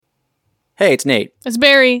Hey, it's Nate. It's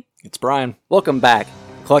Barry. It's Brian. Welcome back,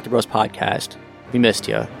 Collector Bros Podcast. We missed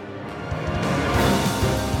you.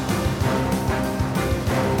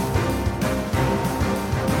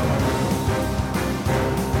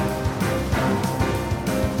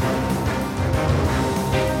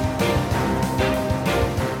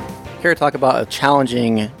 Here to talk about a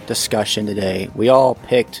challenging discussion today. We all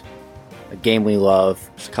picked a game we love.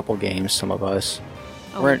 Just a couple games, some of us.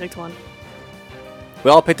 I picked one. We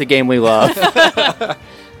all picked a game we love. We're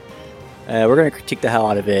going to critique the hell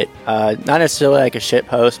out of it. Not necessarily like a shit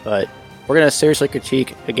post, but we're going to seriously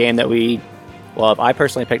critique a game that we love. I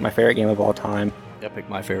personally picked my favorite game of all time. I picked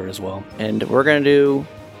my favorite as well. And we're going to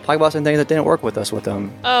talk about some things that didn't work with us with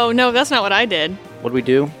them. Oh, no, that's not what I did. What'd we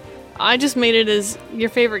do? I just made it as your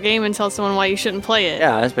favorite game and tell someone why you shouldn't play it.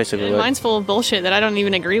 Yeah, that's basically And what. mine's full of bullshit that I don't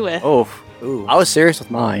even agree with. Oh, Ooh. I was serious with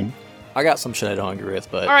mine. I got some shit I don't agree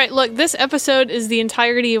with, but... All right, look, this episode is the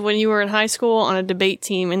entirety of when you were in high school on a debate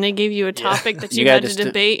team, and they gave you a topic that you had to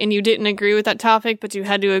debate, and you didn't agree with that topic, but you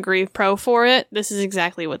had to agree pro for it. This is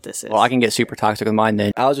exactly what this is. Well, I can get super toxic with mine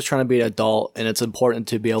then. I was just trying to be an adult, and it's important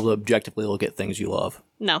to be able to objectively look at things you love.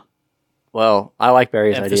 No. Well, I like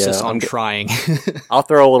Barry's Emphasis idea. on trying. I'll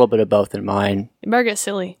throw a little bit of both in mine. You better get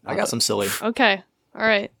silly. I got some silly. Okay. All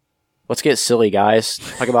right. Let's get silly, guys.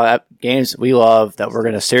 Talk about games we love that we're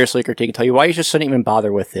going to seriously critique and tell you why you just shouldn't even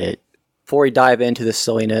bother with it. Before we dive into this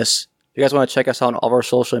silliness, if you guys want to check us out on all of our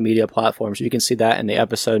social media platforms, you can see that in the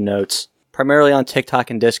episode notes. Primarily on TikTok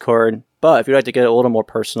and Discord, but if you'd like to get a little more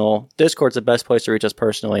personal, Discord's the best place to reach us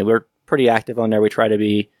personally. We're pretty active on there. We try to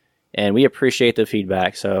be, and we appreciate the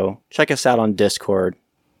feedback, so check us out on Discord.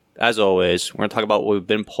 As always, we're going to talk about what we've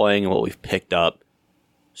been playing and what we've picked up.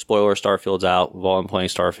 Spoiler, Starfield's out. We've all been playing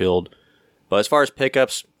Starfield. But as far as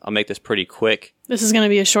pickups, I'll make this pretty quick. This is going to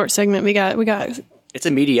be a short segment. We got. It's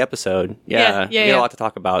a meaty episode. Yeah, we got a lot to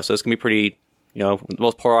talk about. So it's going to be pretty, the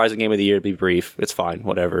most polarizing game of the year to be brief. It's fine,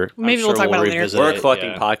 whatever. Maybe we'll talk about it later. We're a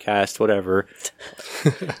collecting podcast, whatever.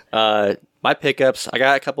 My pickups, I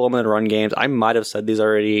got a couple of them in run games. I might have said these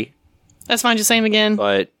already. That's fine, just say them again.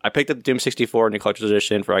 But I picked up Doom 64 in the Collector's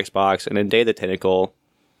Edition for Xbox, and then Day of the Tentacle.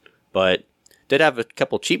 But did have a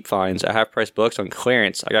couple cheap finds at half-price books on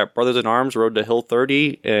clearance. I got Brothers in Arms, Road to Hill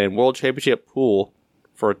 30, and World Championship Pool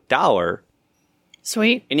for $1.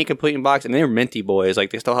 Sweet. Any complete box, and they're minty boys.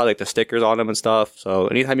 Like, they still have like the stickers on them and stuff. So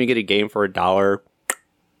anytime you get a game for $1,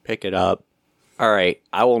 pick it up. All right,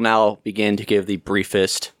 I will now begin to give the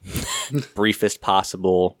briefest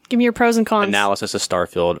possible. Give me your pros and cons. Analysis of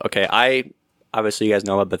Starfield. Okay, obviously you guys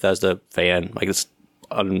know I'm a Bethesda fan. Like, it's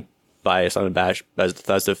unbiased, unabashed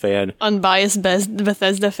Bethesda fan. Unbiased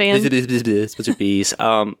Bethesda fan. Spencer Bees.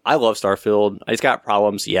 I love Starfield. It's got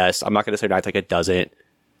problems, yes. I'm not going to say it acts like it doesn't.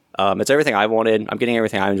 It's everything I wanted. I'm getting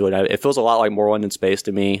everything I enjoyed. It feels a lot like Morrowind in space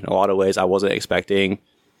to me in a lot of ways I wasn't expecting.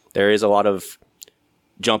 There is a lot of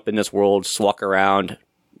jump in this world, just walk around,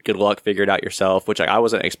 good luck, figure it out yourself, which I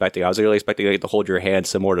wasn't expecting. I was really expecting to hold your hand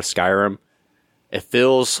similar to Skyrim. It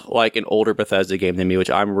feels like an older Bethesda game than me,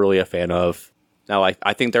 which I'm really a fan of. Now,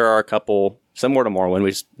 I think there are a couple similar to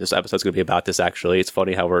Morrowind. This episode's going to be about this, actually. It's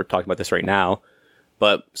funny how we're talking about this right now.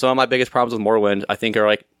 But some of my biggest problems with Morrowind, I think, are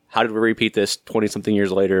like, how did we repeat this 20-something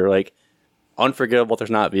years later? Like, unforgivable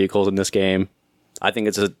there's not vehicles in this game. I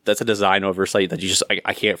think that's a design oversight that you just,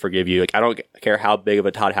 I can't forgive you. Like, I don't care how big of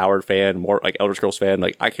a Todd Howard fan, more like Elder Scrolls fan,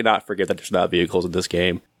 like, I cannot forgive that there's not vehicles in this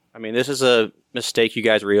game. I mean, this is a mistake you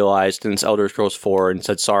guys realized since Elder Scrolls 4 and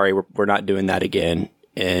said, sorry, we're not doing that again.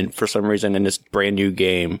 And for some reason in this brand new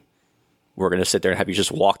game, we're going to sit there and have you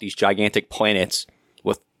just walk these gigantic planets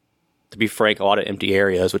with, to be frank, a lot of empty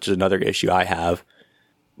areas, which is another issue I have,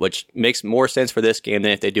 which makes more sense for this game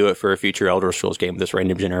than if they do it for a future Elder Scrolls game with this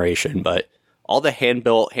random generation. But all the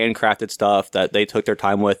hand-built, handcrafted stuff that they took their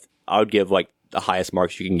time with, I would give like the highest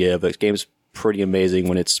marks you can give. This game's pretty amazing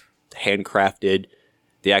when it's handcrafted,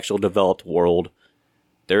 the actual developed world.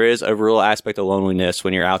 There is a real aspect of loneliness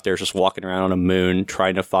when you're out there just walking around on a moon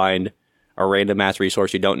trying to find a random-ass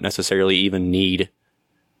resource you don't necessarily even need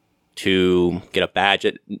to get a badge.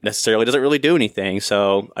 It necessarily doesn't really do anything.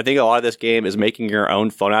 So I think a lot of this game is making your own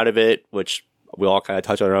fun out of it, which we all kind of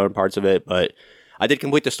touch on our own parts of it, but I did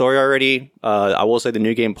complete the story already. I will say the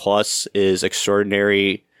New Game Plus is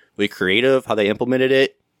extraordinarily creative, how they implemented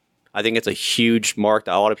it. I think it's a huge mark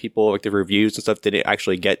that a lot of people, like the reviews and stuff, didn't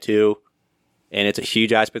actually get to. And it's a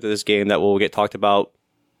huge aspect of this game that will get talked about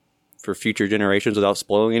for future generations without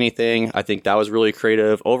spoiling anything. I think that was really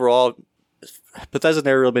creative. Overall, Bethesda's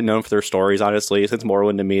never really been known for their stories, honestly. Since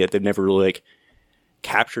Morrowind to me, that they've never really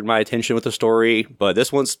captured my attention with the story. But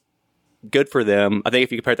this one's good for them. I think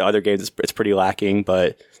if you compare it to other games, it's pretty lacking,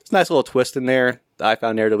 but it's a nice little twist in there that I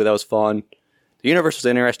found narratively that was fun. The universe was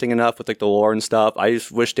interesting enough with like the lore and stuff. I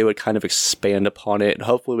just wish they would kind of expand upon it, and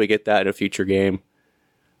hopefully we get that in a future game.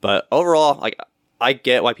 But overall, like, I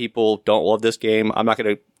get why people don't love this game. I'm not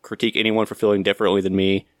going to critique anyone for feeling differently than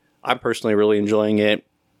me. I'm personally really enjoying it.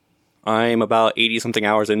 I'm about 80-something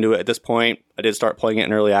hours into it at this point. I did start playing it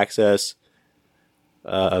in early access.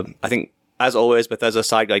 I think, as always, Bethesda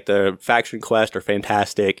side, like the faction quests are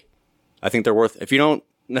fantastic. I think they're worth, if you don't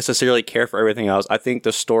necessarily care for everything else, I think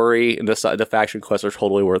the story and the faction quests are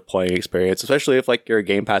totally worth playing experience, especially if like you're a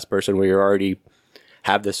Game Pass person where you already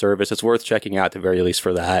have this service. It's worth checking out at the very least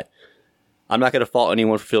for that. I'm not going to fault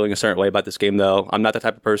anyone for feeling a certain way about this game, though. I'm not the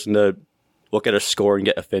type of person to look at a score and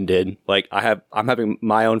get offended. Like, I'm having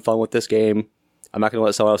my own fun with this game. I'm not going to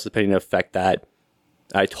let someone else's opinion affect that.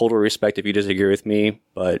 I totally respect if you disagree with me,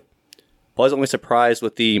 but pleasantly surprised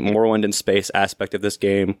with the Morrowind in space aspect of this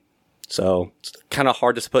game. So it's kind of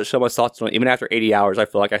hard to put so much thoughts on it. Even after 80 hours, I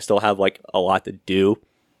feel like I still have like a lot to do.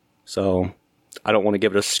 So I don't want to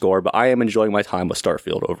give it a score, but I am enjoying my time with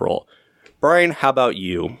Starfield overall. Brian, how about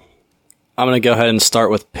you? I'm going to go ahead and start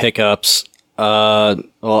with pickups. Well,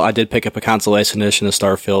 I did pick up a consolation edition of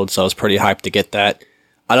Starfield, so I was pretty hyped to get that.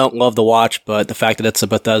 I don't love the watch, but the fact that it's a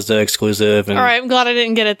Bethesda exclusive. And, all right, I'm glad I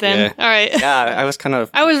didn't get it then. Yeah. All right. Yeah, I was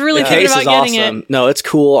really thinking about getting it. No, it's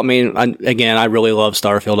cool. I mean, I really love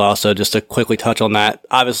Starfield also. Just to quickly touch on that.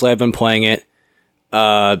 Obviously, I've been playing it.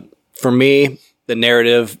 For me, the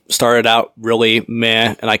narrative started out really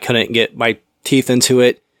meh, and I couldn't get my teeth into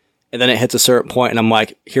it. And then it hits a certain point, and I'm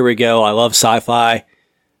like, here we go. I love sci-fi.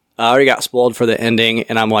 I already got spoiled for the ending,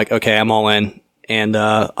 and I'm like, okay, I'm all in. And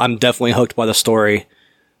I'm definitely hooked by the story.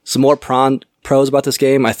 Some more pros about this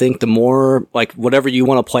game. I think the more, like, whatever you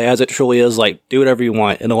want to play as, it truly is, like, do whatever you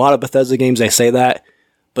want. In a lot of Bethesda games, they say that.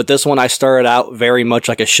 But this one, I started out very much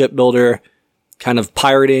like a shipbuilder, kind of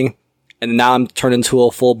pirating. And now I'm turned into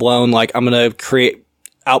a full-blown, like, I'm going to create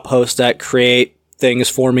outposts that create things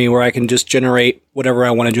for me where I can just generate whatever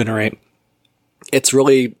I want to generate. It's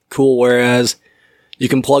really cool, whereas you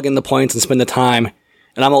can plug in the points and spend the time.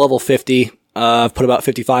 And I'm a level 50. I've put about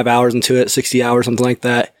 55 hours into it, 60 hours, something like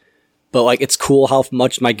that. But like, it's cool how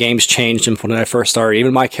much my game's changed from when I first started.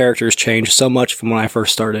 Even my character's changed so much from when I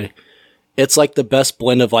first started. It's like the best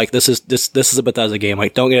blend of like, this is a Bethesda game.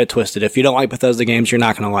 Like, don't get it twisted. If you don't like Bethesda games, you're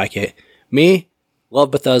not going to like it. Me,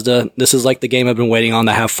 love Bethesda. This is like the game I've been waiting on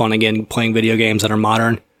to have fun again, playing video games that are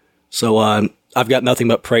modern. So, I've got nothing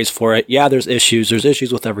but praise for it. Yeah, there's issues. There's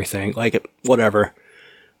issues with everything. Like, whatever.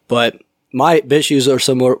 But my issues are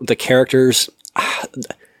similar with the characters.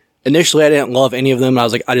 Initially, I didn't love any of them. I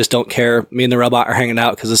was like, I just don't care. Me and the robot are hanging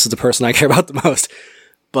out because this is the person I care about the most.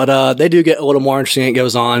 But they do get a little more interesting as it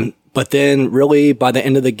goes on. But then, really, by the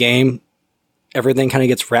end of the game, everything kind of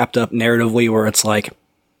gets wrapped up narratively where it's like,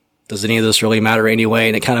 does any of this really matter anyway?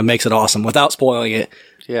 And it kind of makes it awesome without spoiling it.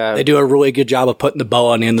 Yeah, they do a really good job of putting the bow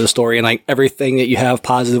on the end of the story, and like everything that you have,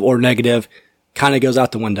 positive or negative, kind of goes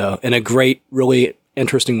out the window in a great, really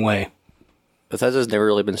interesting way. Bethesda's never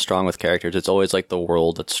really been strong with characters. It's always like the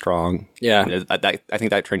world that's strong. Yeah, I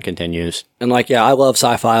think that trend continues. And like, yeah, I love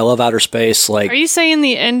sci-fi. I love outer space. Like, are you saying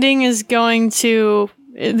the ending is so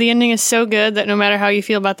good that no matter how you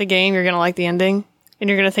feel about the game, you're gonna like the ending? And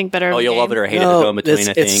you're going to think better of the you'll game? love it or hate it. There's no in between,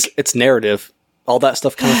 I think. It's narrative. All that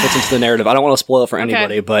stuff kind of fits into the narrative. I don't want to spoil it for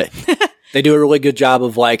anybody, but they do a really good job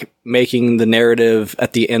of like making the narrative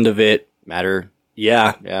at the end of it matter.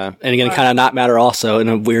 Yeah. And again, kind of not matter also in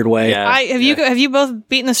a weird way. Yeah. Have you both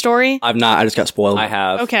beaten the story? I've not. I just got spoiled. I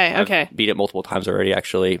have. Okay. I've beat it multiple times already,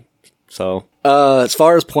 actually. So, as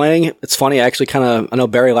far as playing, it's funny. I actually I know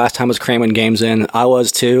Barry last time was cramming games in. I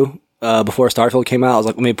was too. Before Starfield came out, I was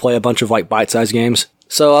like, let me play a bunch of like bite-sized games.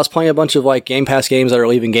 So I was playing a bunch of like Game Pass games that are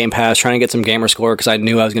leaving Game Pass, trying to get some gamer score because I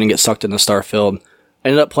knew I was going to get sucked into Starfield. I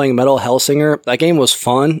ended up playing Metal Hellsinger. That game was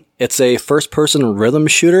fun. It's a first-person rhythm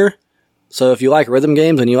shooter. So if you like rhythm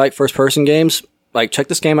games and you like first-person games, like check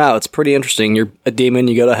this game out. It's pretty interesting. You're a demon,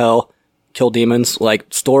 you go to hell, kill demons,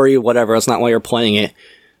 like story, whatever. That's not why you're playing it.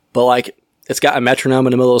 But like, it's got a metronome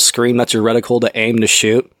in the middle of the screen that's your reticle to aim to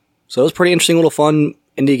shoot. So it was a pretty interesting little fun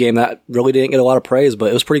indie game that really didn't get a lot of praise, but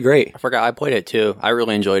it was pretty great. I forgot I played it too. I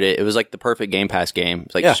really enjoyed it. It was like the perfect Game Pass game.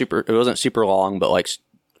 It's like it wasn't super long, but like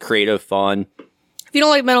creative, fun. If you don't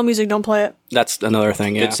like metal music, don't play it. That's another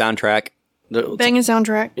thing. Good soundtrack. Banging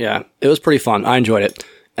soundtrack. Yeah, it was pretty fun. I enjoyed it.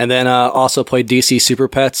 And then also played DC Super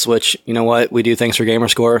Pets, which, you know what, we do thanks for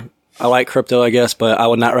Gamerscore. I like Crypto, I guess, but I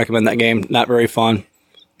would not recommend that game. Not very fun.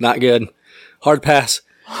 Not good. Hard pass.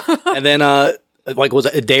 And then like was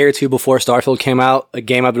it a day or two before Starfield came out, a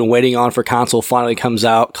game I've been waiting on for console finally comes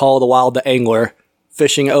out. Call of the Wild: The Angler,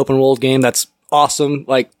 fishing open world game that's awesome.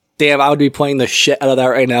 Like, damn, I would be playing the shit out of that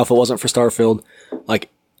right now if it wasn't for Starfield. Like,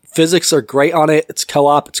 physics are great on it. It's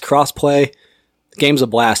co-op. It's cross-play. The game's a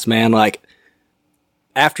blast, man. Like,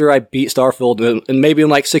 after I beat Starfield, and maybe in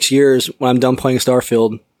like 6 years when I'm done playing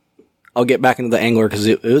Starfield, I'll get back into the Angler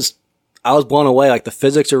because I was blown away. Like, the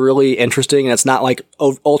physics are really interesting, and it's not like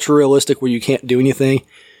ultra realistic where you can't do anything.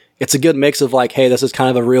 It's a good mix of like, hey, this is kind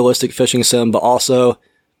of a realistic fishing sim, but also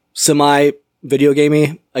semi video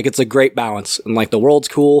gamey. Like, it's a great balance, and like the world's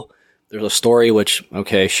cool. There's a story, which,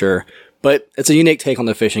 okay, sure, but it's a unique take on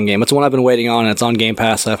the fishing game. It's one I've been waiting on, and it's on Game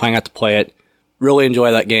Pass, so I finally got to play it. Really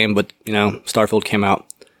enjoy that game, but you know, Starfield came out.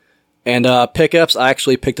 And pickups, I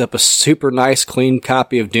actually picked up a super nice, clean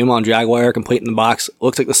copy of Doom on Jaguar, complete in the box.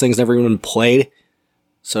 Looks like this thing's never even been played,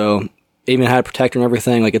 so even had a protector and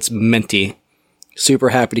everything. Like, it's minty. Super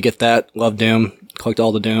happy to get that. Love Doom. Collect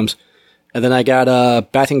all the Dooms. And then I got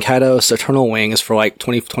Baten Kaitos Eternal Wings for like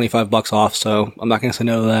 $20-25 off, so I'm not going to say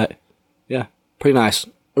no to that. Yeah, pretty nice.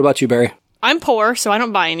 What about you, Barry? I'm poor, so I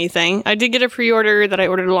don't buy anything. I did get a pre-order that I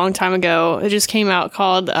ordered a long time ago. It just came out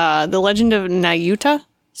called The Legend of Nayuta.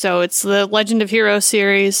 So it's the Legend of Heroes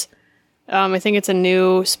series. I think it's a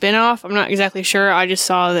new spin-off. I'm not exactly sure. I just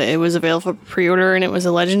saw that it was available for pre-order and it was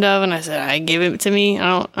a Legend of, and I said, I give it to me.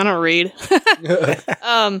 I don't read.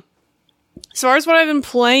 As far as what I've been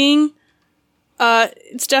playing,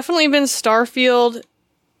 it's definitely been Starfield,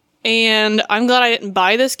 and I'm glad I didn't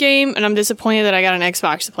buy this game, and I'm disappointed that I got an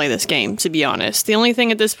Xbox to play this game, to be honest. The only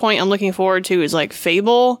thing at this point I'm looking forward to is like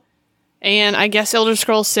Fable, and I guess Elder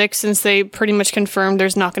Scrolls 6, since they pretty much confirmed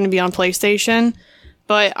there's not going to be on PlayStation.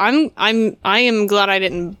 But I am glad I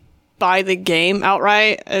didn't buy the game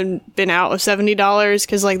outright and been out of $70,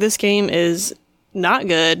 because like this game is not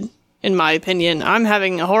good, in my opinion. I'm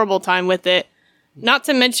having a horrible time with it. Not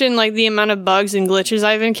to mention, like, the amount of bugs and glitches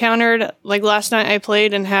I've encountered. Like, last night I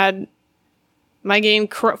played and had my game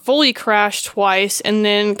fully crashed twice, and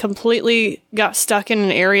then completely got stuck in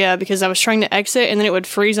an area because I was trying to exit, and then it would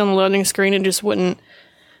freeze on the loading screen and just wouldn't.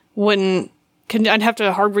 I'd have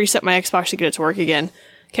to hard reset my Xbox to get it to work again.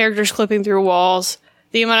 Characters clipping through walls.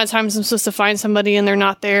 The amount of times I'm supposed to find somebody and they're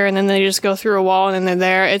not there, and then they just go through a wall and then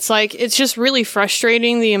they're there. It's like, it's just really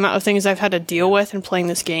frustrating, the amount of things I've had to deal with in playing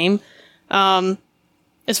this game.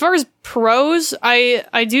 As far as pros,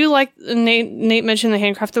 I do like, Nate mentioned the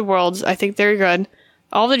handcrafted worlds. I think they're good.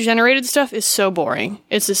 All the generated stuff is so boring.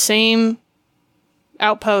 It's the same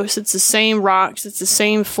outposts, it's the same rocks, it's the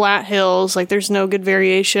same flat hills. Like, there's no good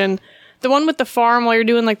variation. The one with the farm, while you're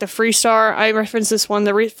doing like the Freestar, I referenced this one,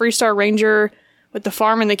 the Freestar Ranger with the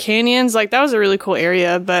farm and the canyons. Like, that was a really cool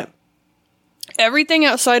area, but everything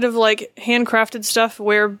outside of like handcrafted stuff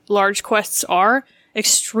where large quests are,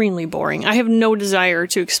 extremely boring. I have no desire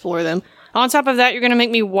to explore them. On top of that, you're going to make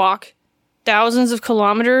me walk thousands of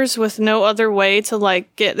kilometers with no other way to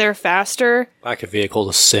like get there faster. Like a vehicle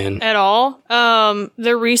to sin. At all. The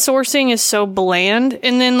resourcing is so bland.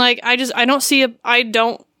 And then like, I wanted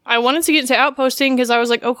to get into outposting because I was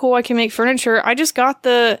like, oh cool, I can make furniture. I just got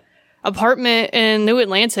the apartment in New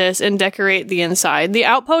Atlantis and decorate the inside. The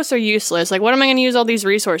outposts are useless. Like, what am I going to use all these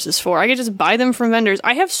resources for? I could just buy them from vendors.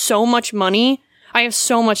 I have so much money. I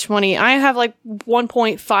have like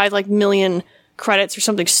 1.5 like million credits or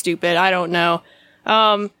something stupid. I don't know.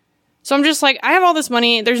 So I'm just like, I have all this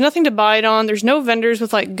money. There's nothing to buy it on. There's no vendors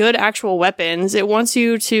with like good actual weapons. It wants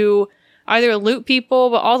you to either loot people,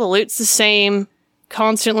 but all the loot's the same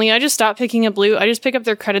constantly. I just stopped picking up loot. I just pick up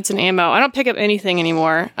their credits and ammo. I don't pick up anything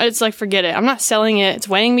anymore. It's like, forget it. I'm not selling it. It's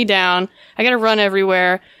weighing me down. I gotta run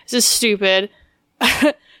everywhere. It's just stupid.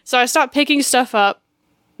 So I stopped picking stuff up.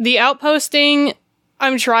 The outposting,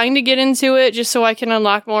 I'm trying to get into it just so I can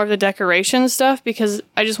unlock more of the decoration stuff, because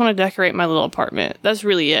I just want to decorate my little apartment. That's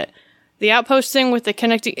really it. The outposting with the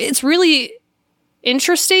connecting, it's really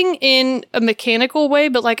interesting in a mechanical way,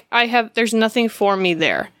 but like there's nothing for me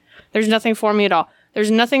there. There's nothing for me at all. There's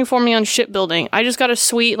nothing for me on shipbuilding. I just got a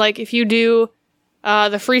suite, like if you do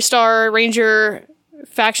the Freestar Ranger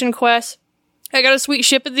faction quest, I got a sweet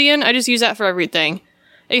ship at the end. I just use that for everything.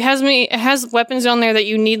 It has weapons on there that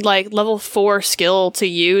you need like level 4 skill to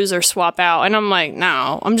use or swap out. And I'm like,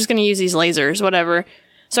 no, I'm just going to use these lasers, whatever.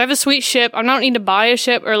 So I have a sweet ship. I don't need to buy a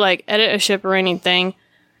ship or like edit a ship or anything.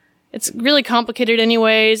 It's really complicated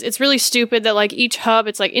anyways. It's really stupid that like each hub,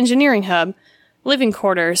 it's like engineering hub, living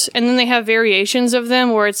quarters. And then they have variations of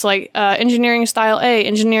them where it's like engineering style A,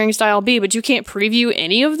 engineering style B, but you can't preview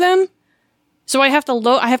any of them. So I have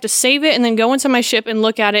to save it and then go into my ship and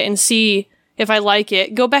look at it and see If I like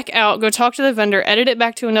it, go back out, go talk to the vendor, edit it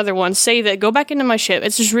back to another one, save it, go back into my ship.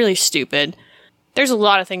 It's just really stupid. There's a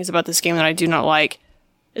lot of things about this game that I do not like.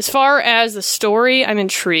 As far as the story, I'm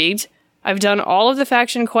intrigued. I've done all of the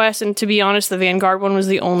faction quests, and to be honest, the Vanguard one was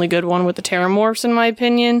the only good one with the Terramorphs, in my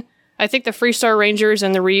opinion. I think the Freestar Rangers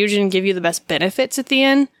and the Ryujin give you the best benefits at the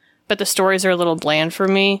end, but the stories are a little bland for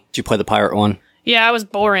me. Did you play the pirate one? Yeah, it was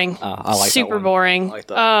boring. I like Super that one. boring. I like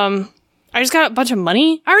that. I just got a bunch of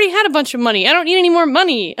money. I already had a bunch of money. I don't need any more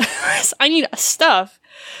money. I need stuff.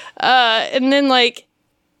 And then, like,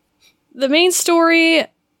 the main story,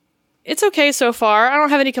 it's okay so far. I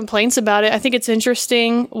don't have any complaints about it. I think it's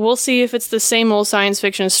interesting. We'll see if it's the same old science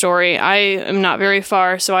fiction story. I am not very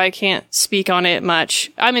far, so I can't speak on it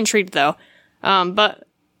much. I'm intrigued, though. But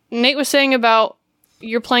Nate was saying about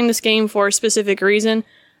you're playing this game for a specific reason.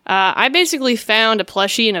 I basically found a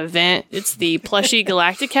plushie in an event. It's the plushie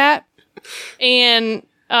Galacticat. And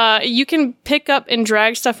you can pick up and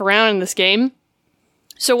drag stuff around in this game.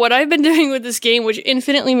 So what I've been doing with this game, which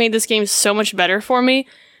infinitely made this game so much better for me,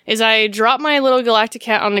 is I drop my little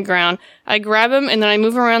Galacticat on the ground, I grab him, and then I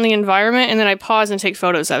move around the environment, and then I pause and take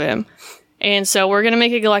photos of him. And so we're going to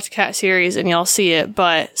make a Galacticat series, and y'all see it.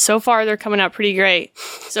 But so far, they're coming out pretty great.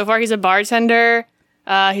 So far, he's a bartender.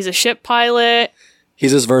 He's a ship pilot.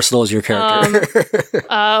 He's as versatile as your character.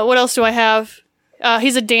 What else do I have?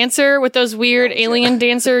 He's a dancer with those weird alien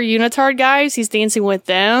dancer unitard guys. He's dancing with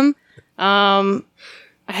them.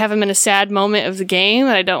 I have him in a sad moment of the game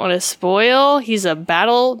that I don't want to spoil. He's a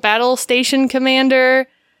battle station commander.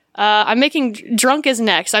 I'm making drunk is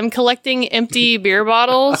next. I'm collecting empty beer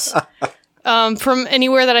bottles from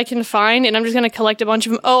anywhere that I can find, and I'm just going to collect a bunch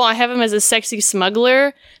of them. Oh, I have him as a sexy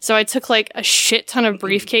smuggler. So I took like a shit ton of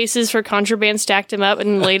briefcases for contraband, stacked him up,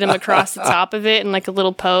 and laid him across the top of it in like a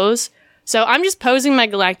little pose. So I'm just posing my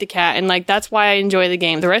Galacticat, and like that's why I enjoy the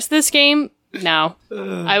game. The rest of this game, no.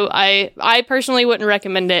 I personally wouldn't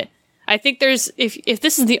recommend it. I think there's if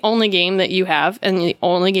this is the only game that you have and the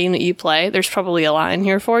only game that you play, there's probably a lot in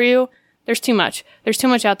here for you. There's too much. There's too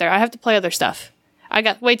much out there. I have to play other stuff. I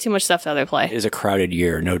got way too much stuff to other play. It is a crowded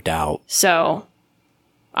year, no doubt. So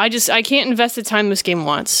I can't invest the time in this game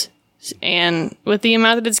once. And with the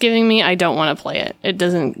amount that it's giving me, I don't want to play it. It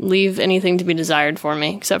doesn't leave anything to be desired for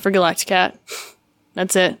me, except for Galacticat.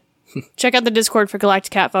 That's it. Check out the Discord for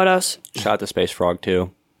Galacticat photos. Shout out to Space Frog,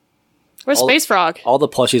 too. Where's Space Frog? All the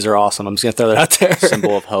plushies are awesome. I'm just going to throw that out there.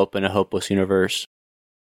 Symbol of hope in a hopeless universe.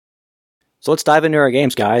 So let's dive into our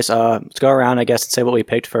games, guys. Let's go around, I guess, and say what we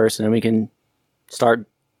picked first, and then we can start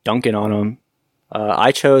dunking on them.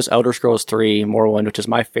 I chose Elder Scrolls 3 Morrowind, which is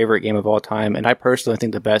my favorite game of all time, and I personally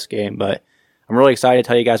think the best game, but I'm really excited to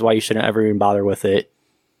tell you guys why you shouldn't ever even bother with it.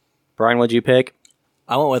 Brian, what'd you pick?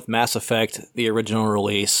 I went with Mass Effect, the original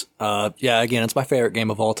release. Yeah, again, it's my favorite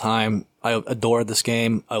game of all time. I adore this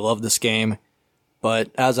game. I love this game.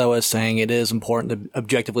 But as I was saying, it is important to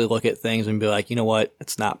objectively look at things and be like, you know what?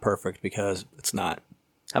 It's not perfect because it's not.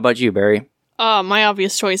 How about you, Barry? My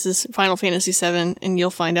obvious choice is Final Fantasy VII, and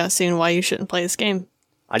you'll find out soon why you shouldn't play this game.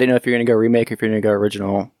 I didn't know if you're going to go remake or if you're going to go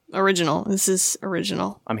original. Original. This is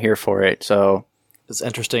original. I'm here for it, so... It's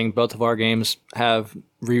interesting. Both of our games have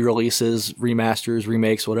re-releases, remasters,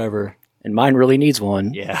 remakes, whatever. And mine really needs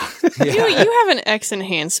one. Yeah. You have an X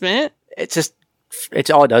enhancement. It's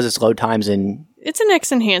all it does is load times and... It's an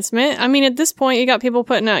X enhancement. I mean, at this point, you got people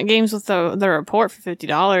putting out games with the report for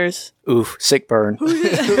 $50. Oof, sick burn.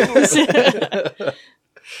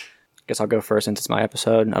 Guess I'll go first since it's my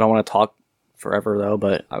episode. I don't want to talk forever, though,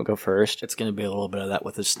 but I'll go first. It's going to be a little bit of that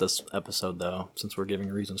with this episode, though, since we're giving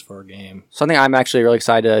reasons for our game. Something I'm actually really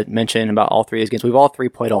excited to mention about all three of these games. We've all three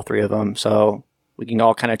played all three of them, so we can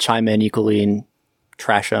all kind of chime in equally and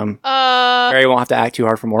trash them. Barry won't have to act too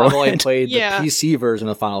hard for more. I've only played Yeah. the PC version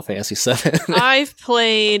of Final Fantasy VII. I've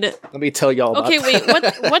played... Let me tell y'all about Okay,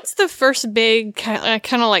 that. wait, what's the first big kind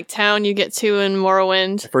of like town you get to in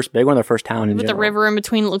Morrowind? The first big one, or the first town in With the general? river in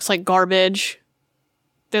between looks like garbage.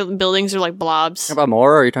 The buildings are like blobs. Talking about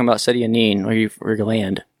Mora, or are you talking about City of Neen, or your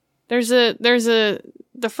land? There's the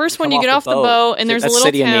first one Come you off get the off the boat. boat, and there's a That's little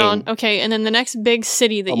City of town. Neen. Okay, and then the next big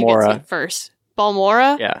city that you Balmora. get to first.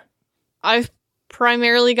 Balmora? Yeah. I've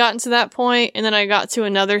primarily gotten to that point, and then I got to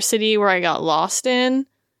another city where I got lost in.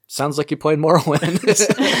 Sounds like you played Morrowind.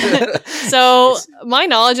 So my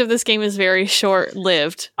knowledge of this game is very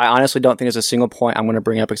short-lived. I honestly don't think there's a single point I'm going to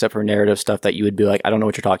bring up except for narrative stuff that you would be like, I don't know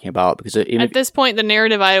what you're talking about. Because even At this point, the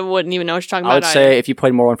narrative, I wouldn't even know what you're talking I about would say if you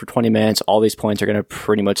played Morrowind for 20 minutes, all these points are going to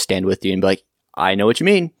pretty much stand with you and be like, I know what you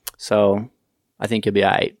mean. So I think you'll be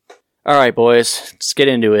all right. All right, boys, let's get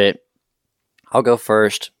into it. I'll go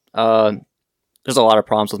first. There's a lot of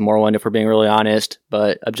problems with Morrowind, if we're being really honest,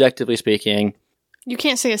 but objectively speaking, You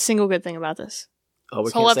can't say a single good thing about this. Oh, we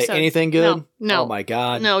This whole can't say episode. anything good? No. Oh my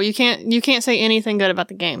god. No, you can't say anything good about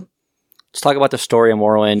the game. let's talk about the story of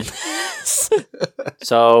Morrowind.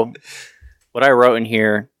 So, what I wrote in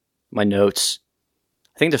here, my notes,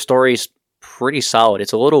 I think the story's pretty solid.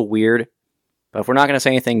 It's a little weird, but if we're not going to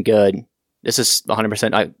say anything good, this is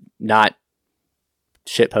 100% not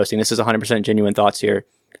shit posting. This is 100% genuine thoughts here.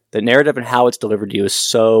 The narrative and how it's delivered to you is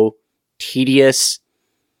so tedious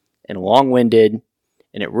and long-winded,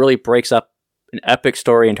 and it really breaks up an epic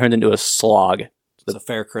story and turns into a slog. It's a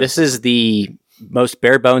fair critic. This is the most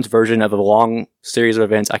bare bones version of a long series of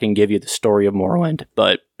events I can give you, the story of Morrowind.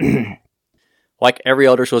 But like every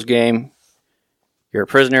Elder Scrolls game, you're a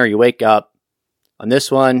prisoner, you wake up. On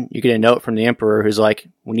this one, you get a note from the Emperor who's like,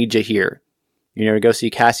 we need you here. You're going to go see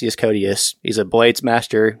Cassius Codius. He's a blades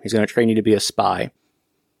master. He's going to train you to be a spy.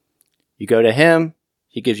 You go to him.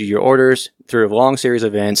 He gives you your orders through a long series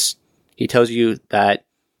of events. He tells you that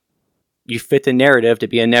you fit the narrative to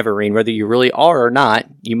be a Neverine, whether you really are or not.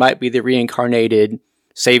 You might be the reincarnated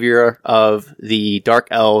savior of the Dark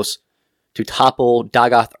Elves to topple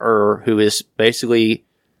Dagoth-Ur, who is basically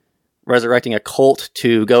resurrecting a cult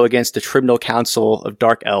to go against the Tribunal Council of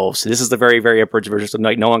Dark Elves. This is the very, very abridged version, so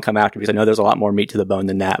like no one come after me, because I know there's a lot more meat to the bone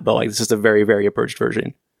than that, but like this is the very, very abridged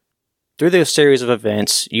version. Through this series of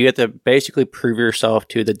events, you get to basically prove yourself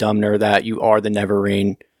to the Dumner that you are the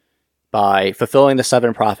Neverine by fulfilling the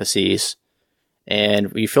 7 prophecies.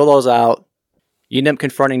 And you fill those out, you end up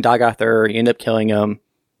confronting Dagoth-Ur, you end up killing him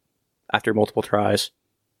after multiple tries.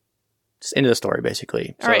 It's end of the story,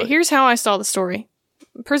 basically. All right, here's how I saw the story.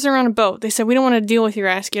 Prisoner on a boat. They said, we don't want to deal with your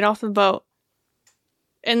ass. Get off the boat.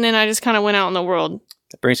 And then I just kind of went out in the world.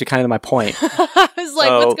 That brings me kind of to my point. I was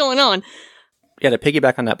like, what's going on? Yeah, to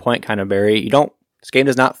piggyback on that point, kind of, Barry, this game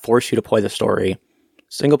does not force you to play the story.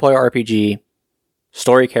 Single player RPG,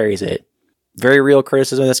 story carries it. Very real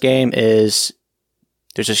criticism of this game is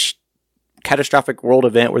there's a catastrophic world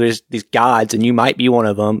event where there's these gods and you might be one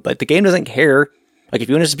of them, but the game doesn't care. Like, if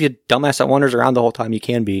you want to just be a dumbass that wanders around the whole time, you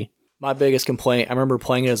can be. My biggest complaint, I remember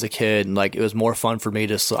playing it as a kid, and like it was more fun for me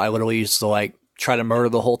I literally used to like try to murder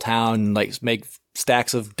the whole town and like make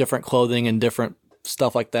stacks of different clothing and different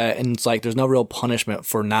stuff like that. And it's like there's no real punishment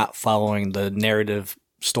for not following the narrative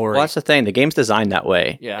story. Well, that's the thing. The game's designed that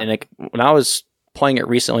way. Yeah. And like when I was playing it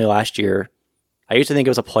recently last year, I used to think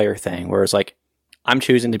it was a player thing, where it's like, I'm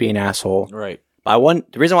choosing to be an asshole. Right. But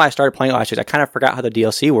the reason why I started playing it last year is I kind of forgot how the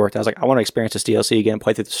DLC worked. I was like, I want to experience this DLC again and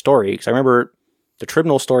play through the story. Because I remember the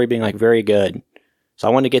Tribunal story being like very good. So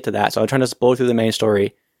I wanted to get to that. So I was trying to blow through the main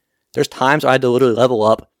story. There's times I had to literally level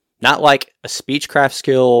up, not like a speechcraft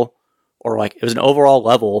skill or like it was an overall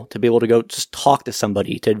level to be able to go just talk to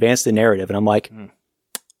somebody to advance the narrative. And I'm like,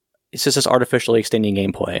 it's just this artificially extending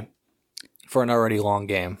gameplay. For an already long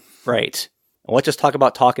game. Right. And let's just talk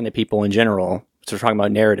about talking to people in general. So we're talking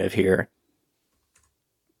about narrative here.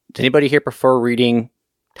 Does anybody here prefer reading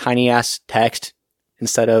tiny ass text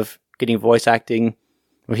instead of getting voice acting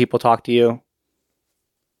when people talk to you?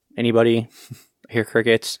 Anybody? I hear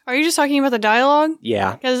crickets. Are you just talking about the dialogue?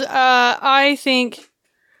 Yeah. Because I think,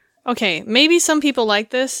 okay, maybe some people like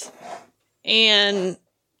this, and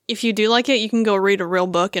if you do like it, you can go read a real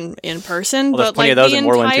book in person. Well, there's but plenty like of those the in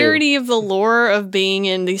Morrowind, too. entirety of the lore of being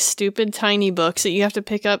in these stupid tiny books that you have to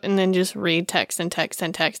pick up and then just read text and text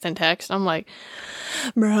and text and text. I'm like,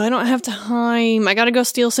 bro, I don't have time. I gotta go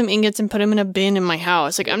steal some ingots and put them in a bin in my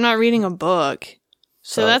house. Like, I'm not reading a book.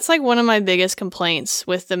 So that's like one of my biggest complaints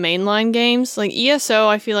with the mainline games. Like ESO,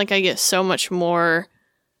 I feel like I get so much more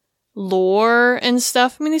lore and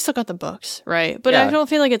stuff. I mean, they still got the books, right? But Yeah. I don't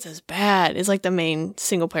feel like it's as bad as like the main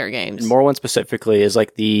single player games. And Morrowind specifically is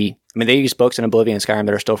like they use books in Oblivion and Skyrim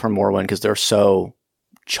that are still from Morrowind because they're so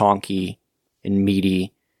chonky and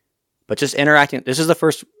meaty. But just interacting, this is the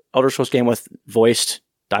first Elder Scrolls game with voiced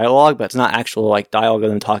dialogue, but it's not actual like dialogue of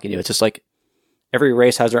them talking to you. It's just like every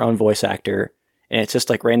race has their own voice actor, and it's just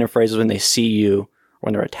like random phrases when they see you or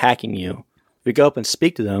when they're attacking you. If you go up and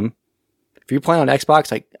speak to them, if you're playing on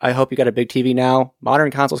Xbox, like I hope you got a big TV now.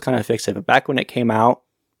 Modern consoles kind of fixed it, but back when it came out,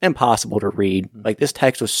 impossible to read. Like this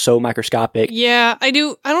text was so microscopic. Yeah, I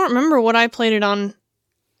don't remember what I played it on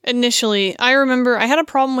initially. I remember I had a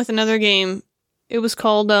problem with another game. It was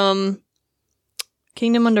called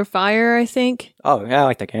Kingdom Under Fire, I think. Oh yeah, I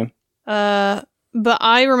like that game. But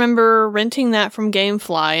I remember renting that from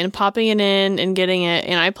GameFly and popping it in and getting it,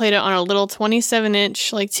 and I played it on a little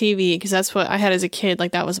 27-inch like TV because that's what I had as a kid.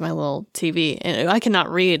 Like that was my little TV, and I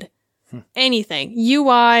cannot read anything.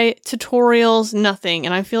 UI, tutorials, nothing.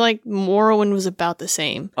 And I feel like Morrowind was about the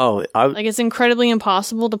same. Oh, Like, it's incredibly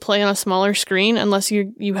impossible to play on a smaller screen unless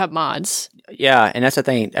you have mods. yeah, and that's the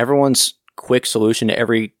thing. Everyone's quick solution to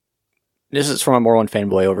every... This is from a Morrowind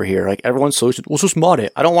fanboy over here. Like, everyone's solution, let's just mod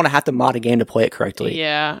it. I don't want to have to mod a game to play it correctly.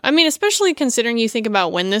 Yeah. I mean, especially considering you think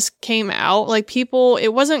about when this came out, like,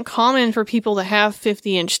 it wasn't common for people to have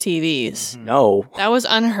 50-inch TVs. No. That was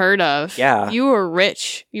unheard of. Yeah. You were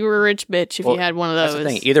rich. You were a rich bitch if you had one of those. That's the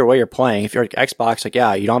thing. Either way you're playing, if you're like Xbox, like,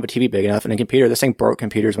 yeah, you don't have a TV big enough, and a computer, this thing broke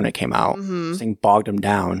computers when it came out. This thing bogged them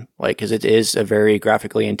down. Like, because it is a very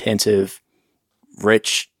graphically intensive,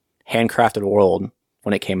 rich, handcrafted world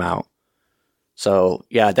when it came out. So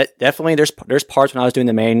yeah, that definitely there's parts when I was doing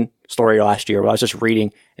the main story last year where I was just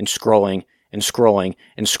reading and scrolling and scrolling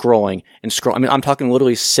and scrolling and scroll. I mean, I'm talking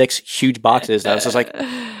literally 6 huge boxes. That I was just like,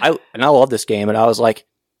 I love this game, and I was like,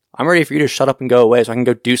 I'm ready for you to shut up and go away so I can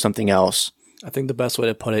go do something else. I think the best way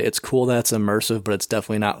to put it, it's cool that it's immersive, but it's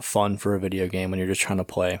definitely not fun for a video game when you're just trying to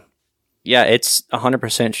play. Yeah, it's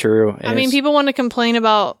 100% true. I mean, people want to complain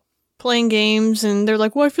about playing games, and they're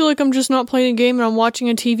like, well, I feel like I'm just not playing a game and I'm watching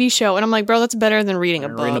a TV show. And I'm like, bro, that's better than reading a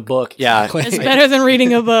book. Reading a book. Yeah. It's better than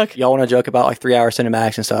reading a book. Y'all want to joke about like 3-hour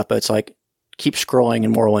cinematics and stuff, but it's like, keep scrolling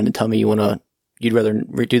in Morrowind and tell me you'd rather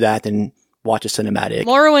do that than watch a cinematic.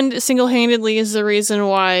 Morrowind single-handedly is the reason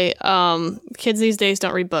why kids these days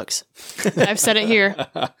don't read books. I've said it here.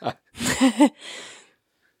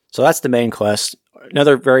 So that's the main quest.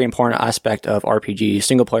 Another very important aspect of RPGs,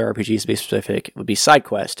 single-player RPGs to be specific, would be side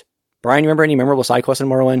quest. Brian, you remember any memorable side quests in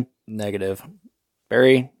Morrowind? Negative.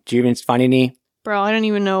 Barry, did you even find any? Bro, I don't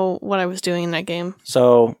even know what I was doing in that game.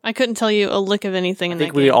 So I couldn't tell you a lick of anything in that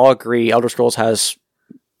game. I think we all agree Elder Scrolls has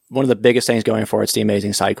one of the biggest things going for it. It's the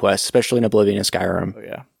amazing side quests, especially in Oblivion and Skyrim. Oh,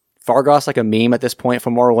 yeah. Fargos like a meme at this point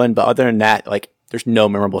from Morrowind, but other than that, like, there's no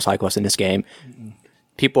memorable side quests in this game.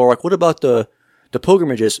 People are like, what about the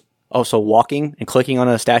pilgrimages? Oh, so walking and clicking on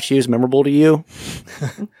a statue is memorable to you?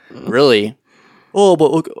 Really? Oh,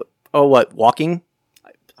 but look, what, walking?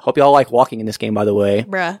 Hope y'all like walking in this game, by the way.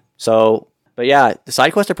 Bruh. So, but yeah, the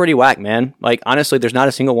side quests are pretty whack, man. Like, honestly, there's not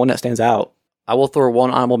a single one that stands out. I will throw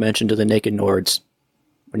one honorable mention to the Naked Nords.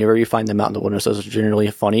 Whenever you find them out in the wilderness, those are generally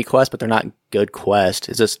a funny quest, but they're not good quests.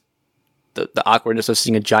 It's just the awkwardness of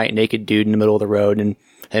seeing a giant naked dude in the middle of the road and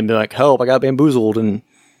him being like, help, I got bamboozled, and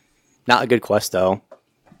not a good quest, though.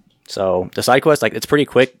 So, the side quest, like, it's pretty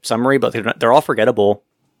quick summary, but they're all forgettable.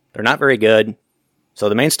 They're not very good. So,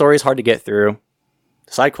 the main story is hard to get through.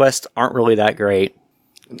 The side quests aren't really that great.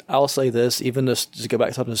 I'll say this, even just to go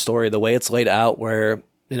back to the story, the way it's laid out where,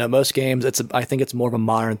 you know, most games, I think it's more of a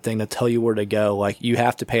modern thing to tell you where to go. Like, you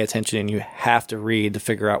have to pay attention and you have to read to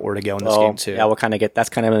figure out where to go in this game, too. Yeah, we'll kind of get,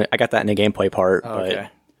 I got that in the gameplay part. Oh, okay.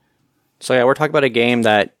 So, yeah, we're talking about a game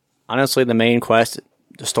that, honestly, the main quest,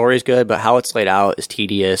 the story is good, but how it's laid out is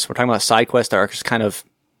tedious. We're talking about side quests that are just kind of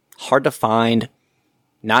hard to find,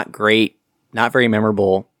 not great, not very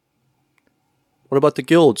memorable. What about the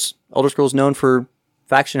guilds? Elder Scrolls known for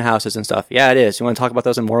faction houses and stuff. Yeah, it is. You want to talk about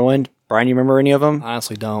those in Morrowind? Brian, you remember any of them? I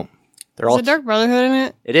honestly don't. They're Is all. the Dark Brotherhood in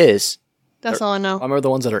it? It is. That's all I know. I remember the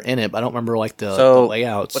ones that are in it, but I don't remember like the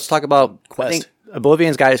layouts. Let's talk about Quest. I think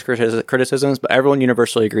Oblivion's got its criticisms, but everyone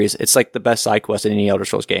universally agrees it's like the best side quest in any Elder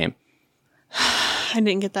Scrolls game. I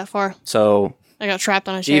didn't get that far. So I got trapped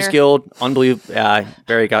on a Thieves chair. Guild, unbelievable.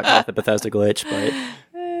 Barry got caught the Bethesda glitch,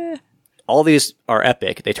 but all these are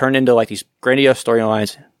epic. They turn into like these grandiose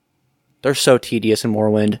storylines. They're so tedious in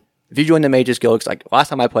Morrowind. If you join the Mages Guild, cause like last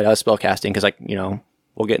time I played, I was spellcasting because like, you know,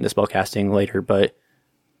 we'll get into spellcasting later, but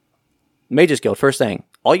Mages Guild, first thing,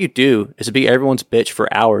 all you do is be everyone's bitch for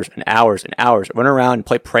hours and hours and hours, run around and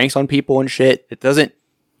play pranks on people and shit. It doesn't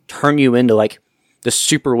turn you into like the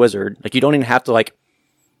super wizard. Like, you don't even have to like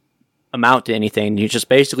amount to anything. You just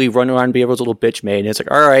basically run around and be everyone's little bitch maid. And it's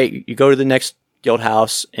like, all right, you go to the next guild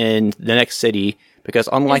house in the next city, because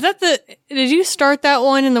unlike Is that did you start that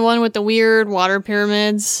one in the one with the weird water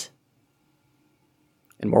pyramids?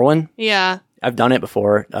 in Morrowind, Yeah. I've done it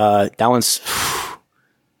before. That one's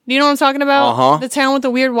Do you know what I'm talking about? Uh-huh. The town with the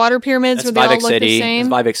weird water pyramids that's where they all Vivek look City. the same?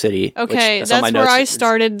 It's Vivek City. Okay, which, on my that's where notes. I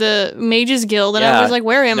started the Mages Guild, and I Yeah. was like,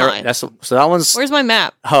 where am I? So that one's. Where's my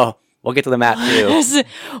map? Oh, we'll get to the map too.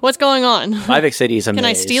 What's going on? Vivek City is a Can I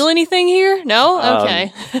maze. steal anything here? No?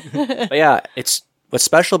 Okay. But yeah, it's what's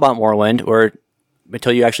special about Morrowind, or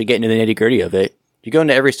until you actually get into the nitty gritty of it, you go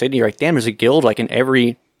into every city, you're like, damn, there's a guild like in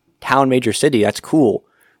every town, major city. That's cool.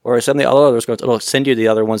 Whereas some of the other others, it'll send you to the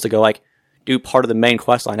other ones to go like do part of the main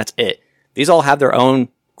quest line. That's it. These all have their own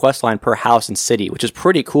quest line per house and city, which is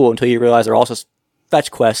pretty cool until you realize they're also fetch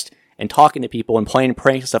quests and talking to people and playing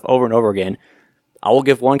pranks and stuff over and over again. I will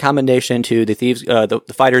give one commendation to the Thieves, the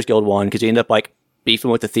Fighters Guild one, because you end up like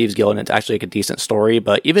beefing with the Thieves Guild, and it's actually like a decent story.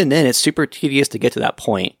 But even then, it's super tedious to get to that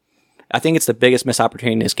point. I think it's the biggest missed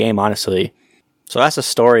opportunity in this game, honestly. So that's the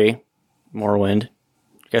story, Morrowind.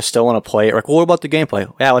 You guys still want to play it? Like, well, what about the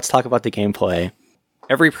gameplay? Yeah, let's talk about the gameplay.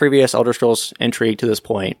 Every previous Elder Scrolls entry to this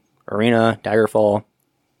point, Arena, Daggerfall,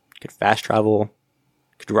 you could fast travel,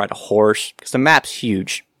 you could ride a horse, because the map's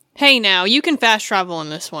huge. Hey, now, you can fast travel in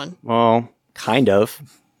this one. Well, kind of.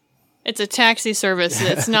 It's a taxi service.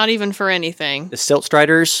 It's not even for anything. The Silt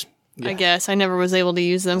Striders. I guess. I never was able to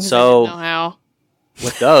use them because I So- didn't know how.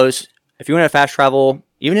 With those, if you want to fast travel,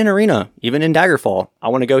 even in Arena, even in Daggerfall, I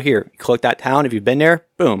want to go here. You click that town. If you've been there,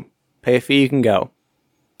 boom. Pay a fee, you can go.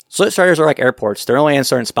 Silt Striders are like airports. They're only in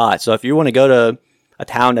certain spots. So if you want to go to a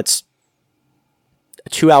town that's a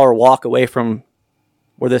 2-hour walk away from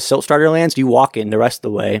where the Silt Strider lands, you walk in the rest of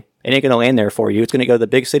the way. It ain't going to land there for you. It's going to go to the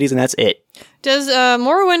big cities, and that's it. Does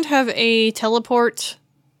Morrowind have a teleport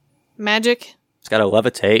magic? It's got to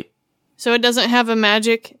levitate. So it doesn't have a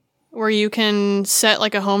magic where you can set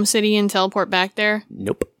like a home city and teleport back there?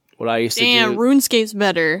 Nope. What I used to Damn, do, RuneScape's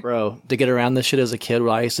better. bro, to get around this shit as a kid,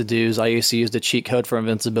 what I used to do is I used to use the cheat code for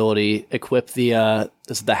invincibility, equip the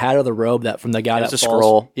hat or the robe that from the guy There's that a falls.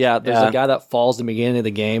 scroll. Yeah, there's Yeah. a guy that falls in the beginning of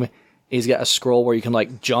the game. He's got a scroll where you can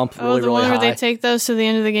like jump Oh, really, the really one high. where they take those to the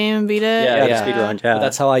end of the game and beat it? Yeah, the speedrun, yeah. But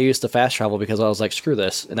that's how I used to fast travel because I was like, screw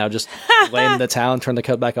this. And I would just land in the town, turn the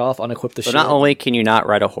code back off, unequip the So shit. not only can you not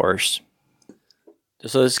ride a horse,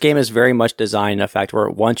 so this game is very much designed in a fact where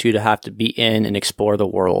it wants you to have to be in and explore the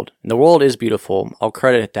world. And the world is beautiful. I'll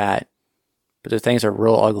credit that. But the things are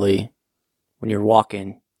real ugly when you're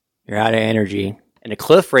walking. You're out of energy. And a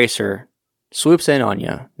cliff racer swoops in on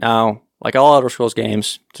you. Now, like all Elder Scrolls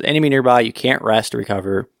games, there's an enemy nearby. You can't rest or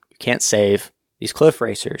recover. You can't save. These cliff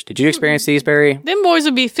racers. Did you experience these, Barry? Them boys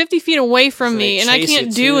would be 50 feet away from me, and I chase can't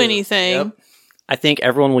you, do too. anything. Yep. I think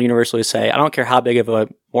everyone will universally say, I don't care how big of a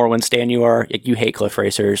Morrowind stan you are, you hate cliff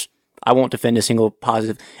racers. I won't defend a single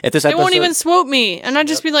positive. If this They episode, won't even swoop me, and I'd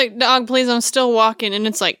just be like, dog, please, I'm still walking, and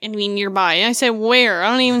it's like, enemy nearby. And I say, where? I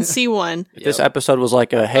don't even see one. if this episode was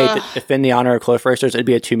like a, hey, defend the honor of cliff racers, it'd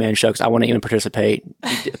be a 2-man show because I wouldn't even participate.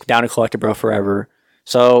 Down to Collector Bro forever.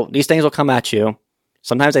 So these things will come at you.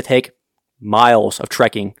 Sometimes they take miles of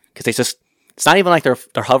trekking because it's not even like they're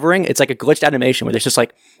hovering. It's like a glitched animation where they just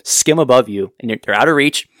like skim above you and they're out of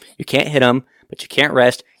reach. You can't hit them, but you can't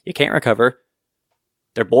rest. You can't recover.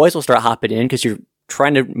 Their boys will start hopping in because you're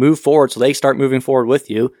trying to move forward, so they start moving forward with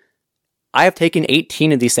you. I have taken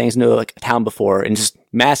 18 of these things into like a town before and just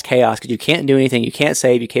mass chaos because you can't do anything, you can't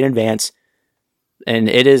save, you can't advance, and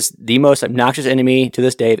it is the most obnoxious enemy to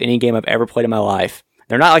this day of any game I've ever played in my life.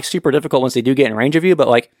 They're not like super difficult once they do get in range of you, but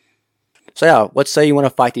like, so yeah, let's say you want to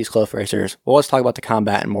fight these cliff racers. Well, let's talk about the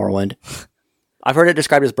combat in Morrowind. I've heard it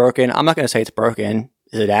described as broken. I'm not going to say it's broken.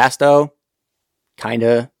 Is it ass though?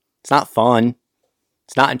 Kinda. It's not fun.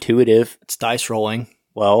 It's not intuitive. It's dice rolling.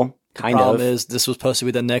 Well, kind Problem of. is, this was supposed to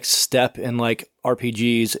be the next step in like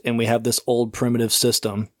RPGs, and we have this old primitive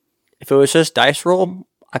system. If it was just dice roll,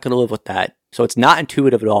 I could live with that. So it's not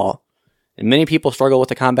intuitive at all. And many people struggle with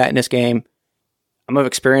the combat in this game. I'm an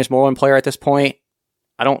experienced Morrowind player at this point.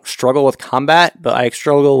 I don't struggle with combat, but I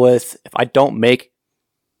struggle with if I don't make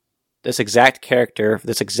this exact character,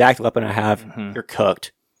 this exact weapon I have, you're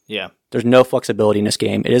cooked. Yeah. There's no flexibility in this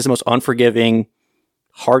game. It is the most unforgiving,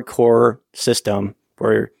 hardcore system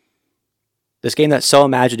where this game that's so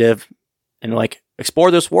imaginative and like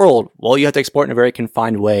explore this world. Well, you have to explore it in a very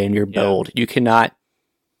confined way in your build. You cannot,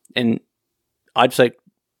 and I'd say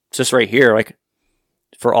just right here, like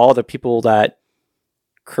for all the people that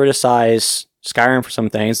criticize Skyrim for some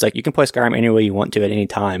things, like you can play Skyrim any way you want to at any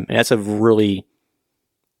time. And that's a really,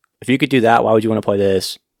 if you could do that, why would you want to play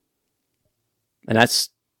this? And that's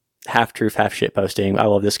half truth, half shit posting. I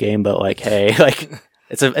love this game, but like, hey, like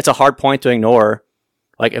it's a hard point to ignore.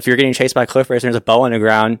 Like if you're getting chased by a cliff racer and there's a bow on the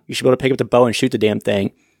ground, you should be able to pick up the bow and shoot the damn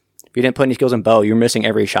thing. If you didn't put any skills in bow, you're missing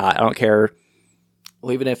every shot. I don't care.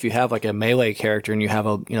 Well, even if you have like a melee character and you have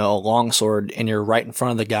a long sword and you're right in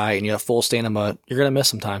front of the guy and you have full stamina, you're gonna miss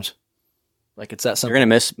sometimes. Like it's that simple. You're gonna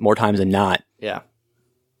miss more times than not. Yeah.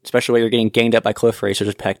 Especially when you're getting ganged up by cliff racers.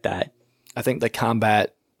 Just peck that. I think the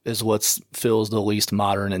combat is what feels the least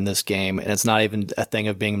modern in this game, and it's not even a thing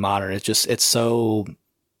of being modern. It's so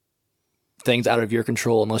things out of your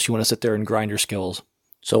control unless you want to sit there and grind your skills.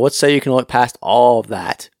 So let's say you can look past all of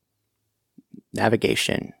that.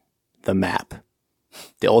 Navigation, the map,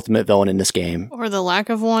 the ultimate villain in this game. Or the lack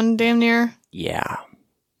of one, damn near. Yeah.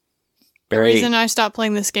 The Barry, reason I stopped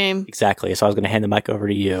playing this game. exactly. So I was going to hand the mic over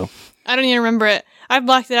to you. I don't even remember it. I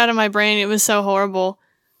blocked it out of my brain. It was so horrible.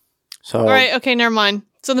 So, All right, okay, never mind.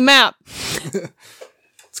 So the map.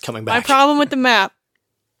 It's coming My back. problem with the map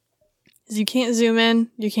is you can't zoom in,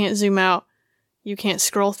 you can't zoom out, you can't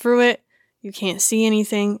scroll through it, you can't see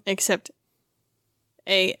anything except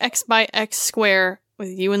a X by X square with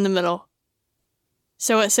you in the middle.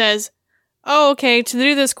 So it says, oh, okay, to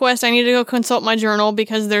do this quest, I need to go consult my journal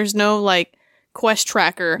because there's no, like, quest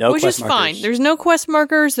tracker, No which quest is markers. fine. There's no quest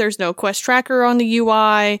markers, there's no quest tracker on the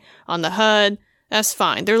UI, on the HUD. That's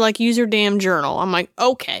fine. They're like, use your damn journal. I'm like,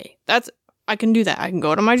 okay, I can do that. I can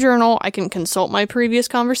go to my journal. I can consult my previous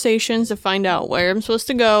conversations to find out where I'm supposed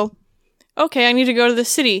to go. Okay, I need to go to the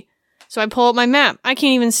city. So I pull up my map. I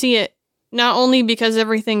can't even see it. Not only because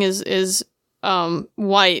everything is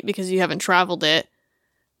white because you haven't traveled it,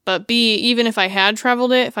 but B, even if I had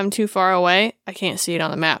traveled it, if I'm too far away, I can't see it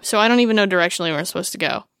on the map. So I don't even know directionally where I'm supposed to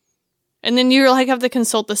go. And then you like have to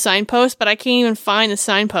consult the signpost, but I can't even find the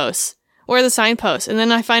signposts. Where are the signposts? And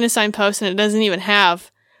then I find a signpost and it doesn't even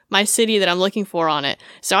have my city that I'm looking for on it.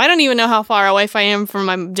 So I don't even know how far away I am from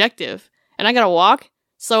my objective. And I gotta walk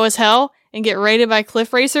slow as hell and get raided by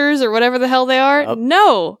cliff racers or whatever the hell they are. Yep.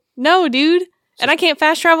 No, dude. And I can't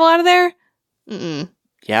fast travel out of there? Mm-mm.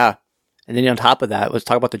 yeah. And then on top of that, let's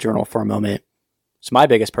talk about the journal for a moment. So my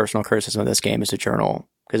biggest personal criticism of this game is the journal.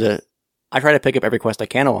 Because I try to pick up every quest I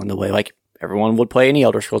can along the way, like everyone would play any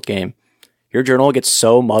Elder Scrolls game. Your journal gets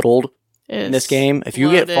so muddled in this game. If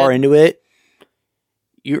you get far into it,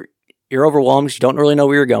 you're overwhelmed. You don't really know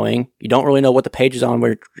where you're going. You don't really know what the page is on.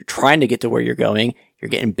 Where you're trying to get to where you're going. You're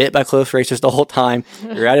getting bit by cliff racers the whole time.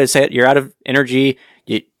 You're out of energy.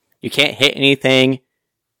 You can't hit anything.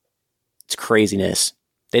 It's craziness.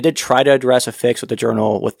 They did try to address a fix with the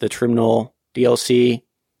journal with the Tribunal DLC,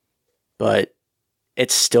 but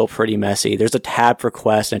it's still pretty messy. There's a tab for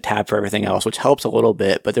quests and a tab for everything else, which helps a little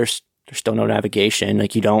bit, but there's still no navigation.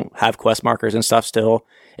 Like, you don't have quest markers and stuff still.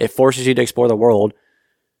 It forces you to explore the world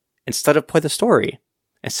instead of play the story,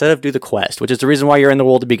 instead of do the quest, which is the reason why you're in the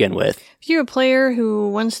world to begin with. If you're a player who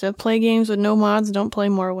wants to play games with no mods, don't play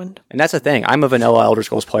Morrowind. And that's the thing. I'm a vanilla Elder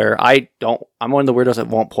Scrolls player. I'm one of the weirdos that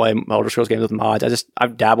won't play Elder Scrolls games with mods.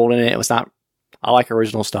 I've dabbled in it. I like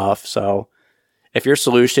original stuff. So if your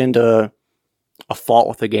solution to a fault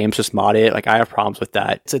with the game is just mod it, like, I have problems with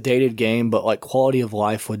that. It's a dated game, but like quality of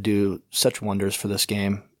life would do such wonders for this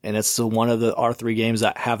game. And it's one of the R3 games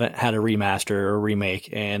that haven't had a remaster or remake,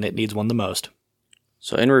 and it needs one the most.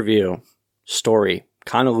 So in review, story,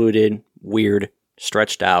 convoluted, weird,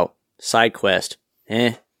 stretched out, side quest,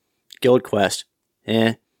 guild quest,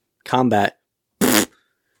 combat,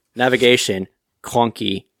 navigation,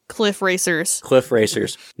 clunky, Cliff racers.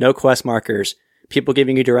 no quest markers, people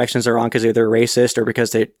giving you directions are wrong because they're racist or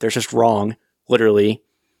because they're just wrong, literally.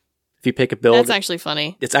 If you pick a build, That's actually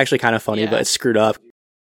funny. it's actually kind of funny, Yeah. but it's screwed up.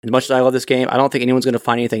 As much as I love this game, I don't think anyone's going to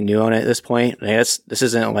find anything new on it at this point. Like, this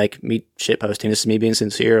isn't like me shitposting. This is me being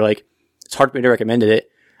sincere. Like, it's hard for me to recommend it.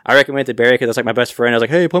 I recommended it to Barry because that's like my best friend. I was like,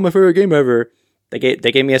 hey, play my favorite game ever. They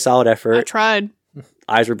gave me a solid I effort. tried.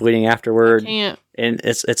 Eyes were bleeding afterward. Can't. And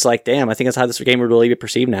it's like, damn, I think that's how this game would really be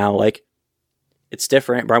perceived now. Like, it's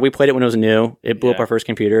different. Brian, we played it when it was new. It blew up our first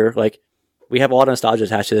computer. Like, we have a lot of nostalgia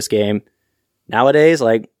attached to this game. Nowadays,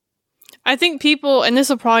 like, I think people, and this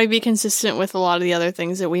will probably be consistent with a lot of the other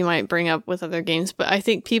things that we might bring up with other games, but I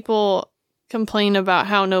think people complain about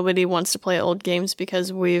how nobody wants to play old games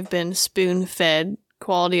because we've been spoon-fed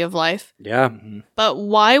quality of life. yeah. But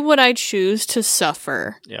why would I choose to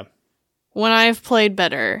suffer Yeah. when I've played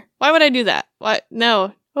better? Why would I do that? Why?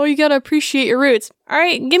 No. Oh, you gotta appreciate your roots. All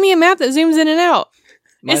right, give me a map that zooms in and out.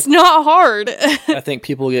 It's not hard. I think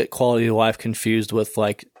people get quality of life confused with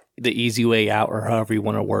like the easy way out or however you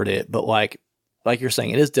want to word it. But like you're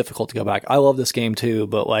saying, it is difficult to go back. I love this game too,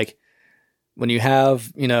 but like when you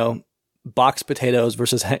have, boxed potatoes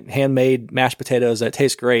versus handmade mashed potatoes that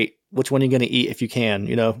taste great, which one are you going to eat if you can?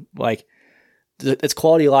 Like it's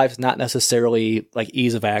quality of life is not necessarily like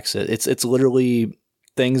ease of access. It's literally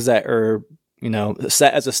things that are,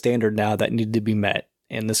 set as a standard now that need to be met.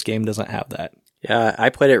 And this game doesn't have that. Yeah, I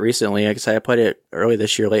played it recently. Like I said, I played it early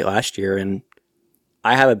this year, late last year, and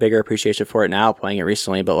I have a bigger appreciation for it now playing it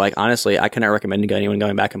recently. But like, honestly, I couldn't recommend anyone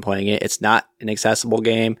going back and playing it. It's not an accessible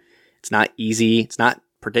game. It's not easy. It's not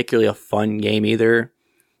particularly a fun game either.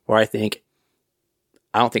 Where I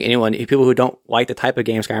don't think anyone, people who don't like the type of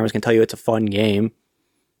game Skyrim can tell you it's a fun game.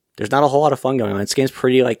 There's not a whole lot of fun going on. This game's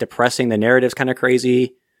pretty like depressing. The narrative's kind of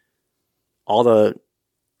crazy. All the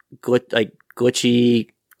glitchy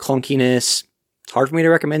clunkiness. It's hard for me to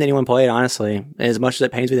recommend anyone play it, honestly. And as much as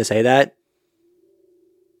it pains me to say that,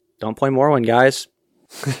 don't play Morrowind, guys.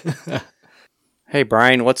 Hey,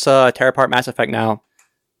 Brian, what's tear apart Mass Effect now?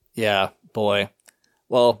 Yeah, boy.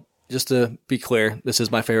 Well, just to be clear, this is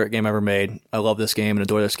my favorite game ever made. I love this game and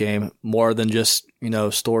adore this game more than just,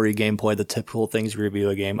 story, gameplay, the typical things you review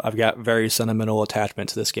a game. I've got very sentimental attachment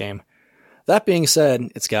to this game. That being said,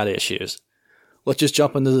 it's got issues. Let's just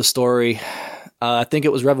jump into the story. I think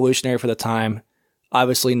it was revolutionary for the time.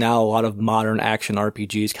 Obviously, now a lot of modern action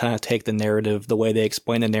RPGs kind of take the narrative, the way they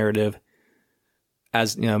explain the narrative,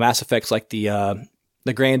 as Mass Effect's like the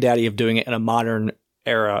granddaddy of doing it in a modern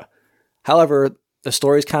era. However, the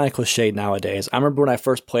story's kind of cliched nowadays. I remember when I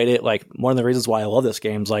first played it, like, one of the reasons why I love this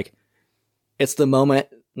game is, like, it's the moment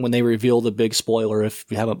when they reveal the big spoiler if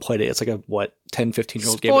you haven't played it. It's like a, 10,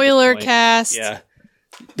 15-year-old game. Spoiler cast. Yeah.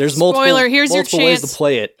 There's Spoiler, here's multiple your ways chance to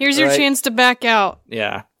play it. Here's your chance to back out.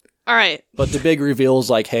 Yeah. All right. But the big reveal's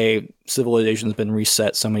like, hey, civilization's been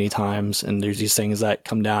reset so many times, and there's these things that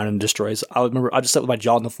come down and destroys. I remember I just sat with my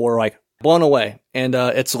jaw on the floor, like, blown away. And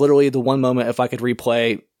it's literally the one moment if I could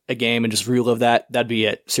replay a game and just relive that'd be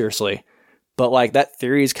it, seriously. But like that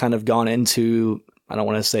theory's kind of gone into, I don't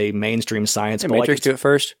want to say mainstream science, but Matrix like do it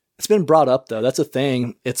first. It's been brought up though. That's a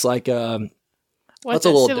thing. It's like What, that's a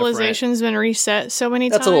little civilization's been reset so many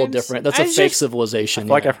times? That's a little different. That's a fake civilization. I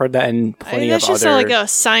feel like I've heard that in plenty of that's other. just like a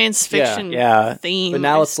science fiction theme. But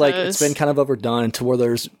now I it's like suppose. it's been kind of overdone to where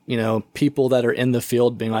there's people that are in the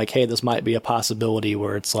field being like, hey, this might be a possibility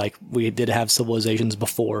where it's like we did have civilizations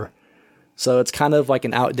before. So it's kind of like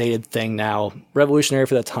an outdated thing now. Revolutionary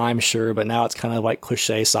for the time, sure, but now it's kind of like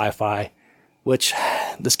cliche sci-fi, which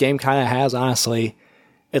this game kind of has, honestly.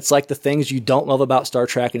 It's like the things you don't love about Star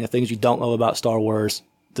Trek and the things you don't love about Star Wars,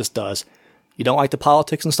 this does. You don't like the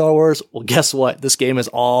politics in Star Wars? Well, guess what? This game is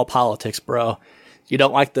all politics, bro. You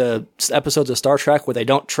don't like the episodes of Star Trek where they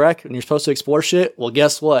don't trek and you're supposed to explore shit? Well,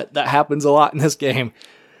 guess what? That happens a lot in this game.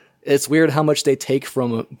 It's weird how much they take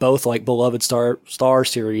from both like beloved Star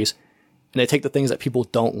series, and they take the things that people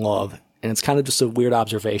don't love. And it's kind of just a weird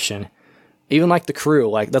observation. Even like the crew,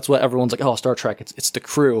 like that's what everyone's like, oh, Star Trek, it's the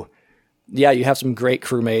crew. Yeah, you have some great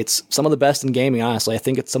crewmates. Some of the best in gaming, honestly. I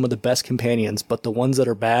think it's some of the best companions, but the ones that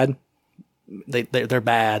are bad, they're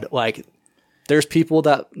bad. Like, there's people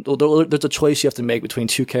that, there's a choice you have to make between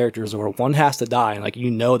two characters, or one has to die, and like,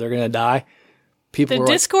 they're going to die. People the are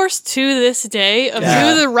discourse to this day of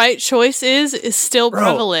who the right choice is still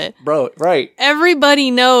prevalent. Bro, right. Everybody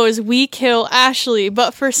knows we kill Ashley,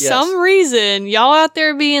 but for some reason, y'all out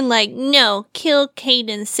there being like, no, kill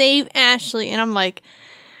Kaidan, save Ashley. And I'm like,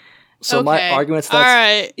 so okay, my argument's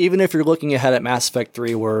that even if you're looking ahead at Mass Effect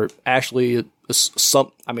 3, where Ashley is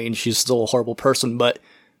she's still a horrible person, but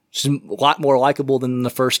she's a lot more likable than in the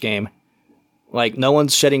first game. Like, no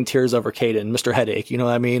one's shedding tears over Kaidan, Mr. Headache, you know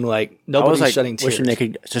what I mean? Like, nobody's shedding tears. Wishing they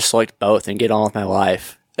could just select both and get on with my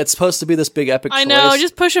life. It's supposed to be this big epic choice. I know,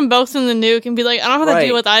 just push them both in the nuke and be like, I don't have to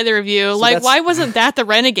deal with either of you. So like, why wasn't that the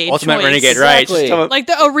renegade Ultimate choice? Renegade, Exactly. right? Like,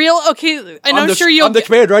 I'm sure you'll I'm the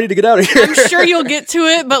commander, I need to get out of here. I'm sure you'll get to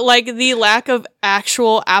it, but like the lack of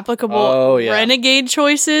actual applicable renegade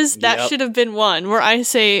choices, that should have been one where I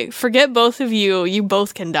say, forget both of you, you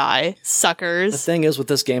both can die, suckers. The thing is with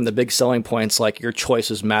this game, the big selling points, like, your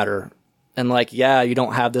choices matter. And like, yeah, you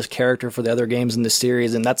don't have this character for the other games in the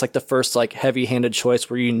series, and that's like the first like heavy-handed choice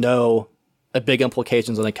where a big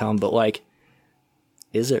implication's gonna come, but like,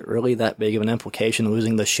 is it really that big of an implication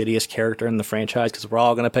losing the shittiest character in the franchise? Because we're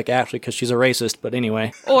all gonna pick Ashley because she's a racist. But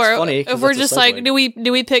anyway, or it's funny if we're just like, do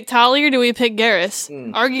we pick Tali or do we pick Garrus?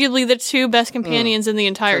 Arguably the two best companions in the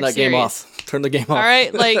entire turn that series. game off. Turn the game off. All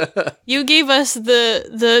right, like you gave us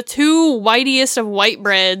the two whiteiest of white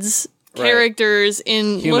breads characters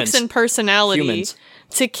in looks and personality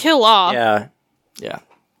to kill off. Yeah.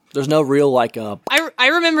 There's no real like. I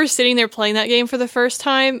remember sitting there playing that game for the first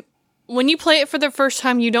time. When you play it for the first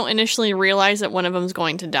time, you don't initially realize that one of them's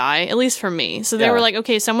going to die, at least for me. So they were like,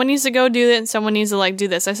 okay, someone needs to go do that and someone needs to like do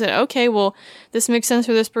this. I said, okay, well, this makes sense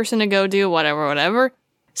for this person to go do whatever.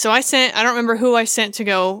 So I don't remember who I sent to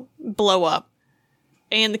go blow up.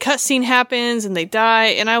 And the cutscene happens and they die.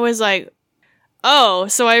 And I was like, oh,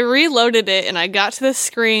 so I reloaded it and I got to the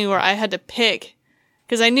screen where I had to pick,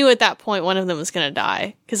 because I knew at that point one of them was going to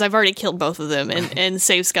die, because I've already killed both of them and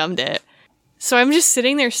save scummed it. So I'm just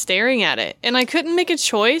sitting there staring at it, and I couldn't make a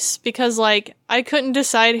choice because, like, I couldn't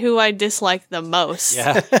decide who I disliked the most.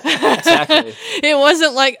 Yeah, exactly. It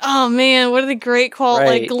wasn't like, oh man, what are the great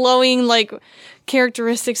like glowing, like,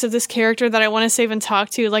 characteristics of this character that I want to save and talk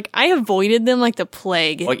to. Like, I avoided them like the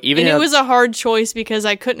plague. Like, even it was a hard choice because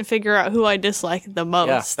I couldn't figure out who I disliked the most.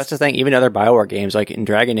 Yeah, that's the thing. Even other BioWare games, like in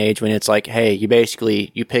Dragon Age, when it's like, hey, you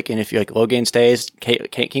pick, and if you like Logan stays,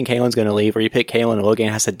 King Kaelin's going to leave, or you pick Kaelin and Logan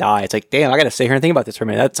has to die. It's like, damn, I got to sit here and think about this for a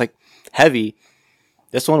minute. That's like heavy.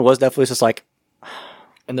 This one was definitely just like,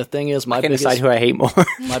 And the thing is, my I can biggest decide who I hate more.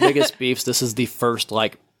 my biggest beefs. This is the first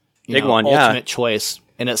Big one, yeah. ultimate choice,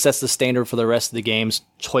 and it sets the standard for the rest of the game's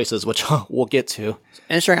choices, which we'll get to.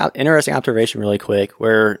 Interesting observation, really quick,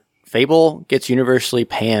 where Fable gets universally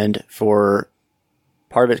panned for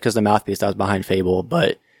part of it because the mouthpiece that was behind Fable,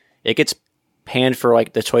 but it gets panned for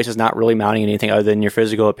like the choices not really mounting anything other than your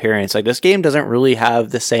physical appearance. Like this game doesn't really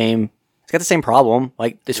have the same. It's got the same problem.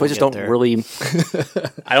 Like the choices don't really.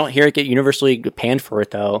 I don't hear it get universally panned for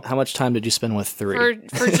it though. How much time did you spend with 3?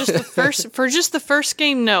 For just the first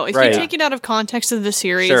game, no. If Right. you take it out of context of the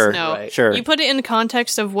series, Sure, no. right. Sure. You put it in the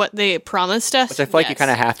context of what they promised us. Which I feel like you yes.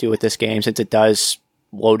 kind of have to with this game since it does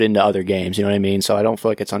load into other games. You know what I mean? So I don't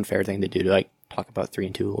feel like it's an unfair thing to do to like talk about 3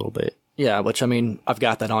 and 2 a little bit. Yeah, which I mean, I've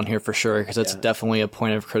got that on here for sure because it's definitely a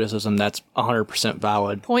point of criticism that's 100%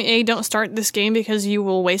 valid. Point A, don't start this game because you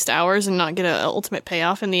will waste hours and not get an ultimate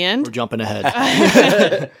payoff in the end. We're jumping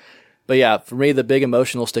ahead. But yeah, for me, the big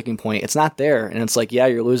emotional sticking point, it's not there. And it's like, yeah,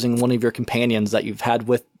 you're losing one of your companions that you've had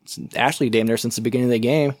with Ashley damn near since the beginning of the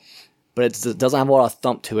game, but it doesn't have a lot of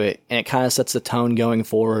thump to it. And it kind of sets the tone going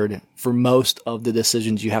forward for most of the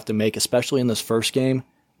decisions you have to make, especially in this first game,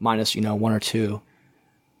 minus, 1 or 2.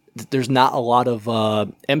 There's not a lot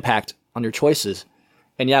of impact on your choices.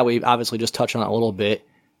 And yeah, we obviously just touched on it a little bit.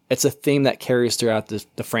 It's a theme that carries throughout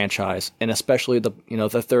the franchise, and especially the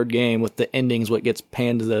third game with the endings, what gets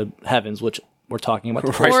panned to the heavens, which we're talking about.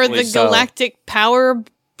 Or the galactic power,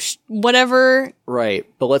 whatever. Right.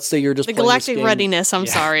 But let's say you're just The playing this galactic game- readiness, I'm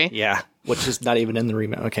sorry. Yeah, which is not even in the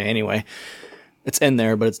remake. Okay, anyway. It's in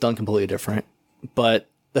there, but it's done completely different. But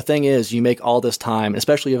the thing is, you make all this time,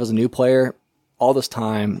 especially as a new player, all this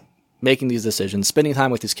time making these decisions, spending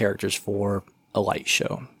time with these characters for a light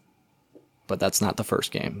show. But that's not the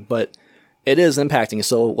first game. But it is impacting.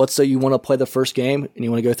 So let's say you want to play the first game and you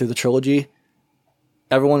want to go through the trilogy.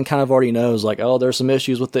 Everyone kind of already knows, like, oh, there's some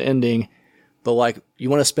issues with the ending. But, like, you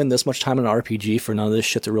want to spend this much time in an RPG for none of this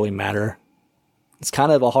shit to really matter? It's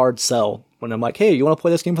kind of a hard sell when I'm like, hey, you want to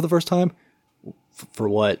play this game for the first time? For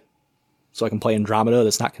what? So I can play Andromeda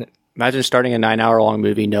that's not going to... Imagine starting a 9-hour-long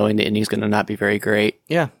movie knowing the ending's going to not be very great.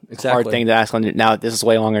 Yeah, exactly. Hard thing to ask on. Now, this is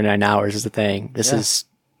way longer than 9 hours is the thing. This Yeah. is...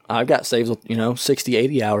 I've got saves with, 60,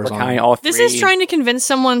 80 hours We're on counting it. all 3. This is trying to convince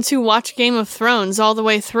someone to watch Game of Thrones all the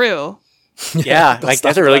way through. Yeah, like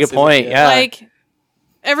that's a really good point. Yeah. Like,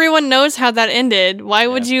 everyone knows how that ended. Why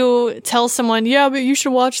would you tell someone, yeah, but you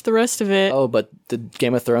should watch the rest of it? Oh, but did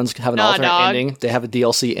Game of Thrones have an Nah, alternate dog. ending? They have a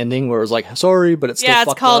DLC ending where it was like, sorry, but it's still Yeah, it's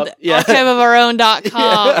fucked called up. Yeah.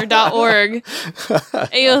 archiveofourown.com or .org.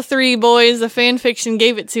 AO3 boys, the fan fiction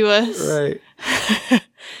gave it to us. Right.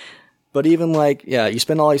 But even you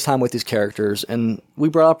spend all these time with these characters, and we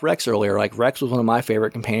brought up Rex earlier. Like, Rex was one of my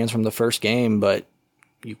favorite companions from the first game, but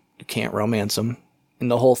you can't romance him.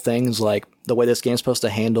 And the whole thing's like, the way this game's supposed to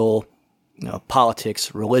handle,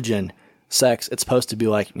 politics, religion, sex, it's supposed to be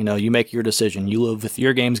like, you make your decision. You live with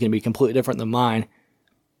your game's going to be completely different than mine,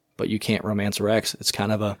 but you can't romance Rex. It's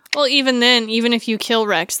kind of a... Well, even then, even if you kill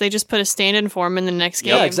Rex, they just put a stand-in for him in the next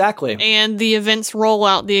game. Yeah, exactly. And the events roll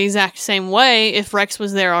out the exact same way if Rex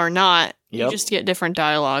was there or not. You Yep. just get different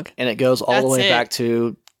dialogue. And it goes all the That's way it. back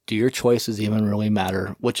to, do your choices even really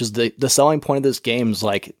matter? Which is the selling point of this game is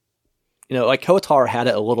like, like KOTOR had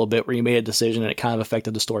it a little bit where you made a decision and it kind of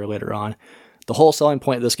affected the story later on. The whole selling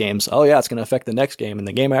point of this game is, oh yeah, it's going to affect the next game and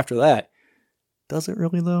the game after that. Does it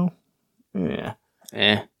really though? Yeah.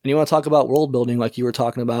 And you want to talk about world building like you were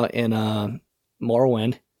talking about in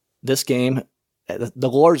Morrowind. This game, the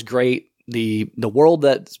lore's great. The world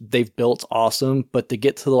that they've built's awesome, but to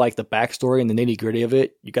get to the backstory and the nitty gritty of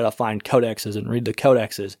it, you got to find codexes and read the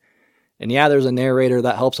codexes. And yeah, there's a narrator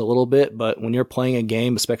that helps a little bit, but when you're playing a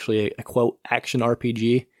game, especially a quote action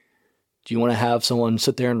RPG, do you want to have someone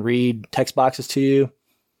sit there and read text boxes to you?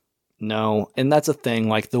 No. And that's a thing.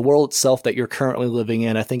 Like, the world itself that you're currently living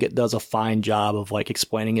in, I think it does a fine job of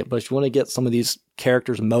explaining it. But if you want to get some of these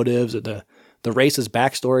characters' motives or the race's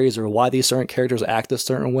backstories or why these certain characters act a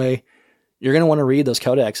certain way, you're going to want to read those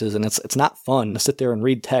codexes. And it's not fun to sit there and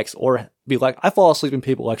read text or be like, I fall asleep when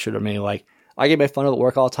people lecture to me. Like, I get made fun of at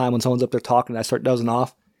work all the time when someone's up there talking and I start dozing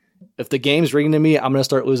off. If the game's reading to me, I'm going to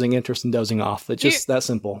start losing interest in dozing off. It's just that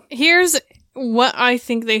simple. Here's what I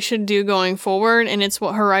think they should do going forward, and it's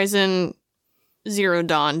what Horizon Zero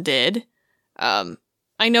Dawn did. I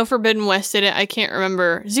know Forbidden West did it. I can't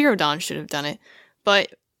remember. Zero Dawn should have done it.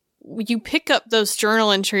 But you pick up those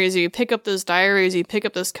journal entries, you pick up those diaries, you pick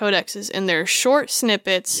up those codexes, and they're short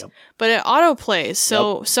snippets, but it autoplays.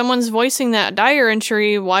 So someone's voicing that diary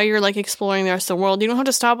entry while you're like exploring the rest of the world. You don't have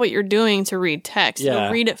to stop what you're doing to read text.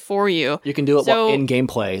 It'll read it for you. You can do it in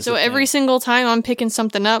gameplay. So every single time I'm picking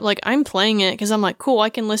something up, like I'm playing it because I'm like, cool,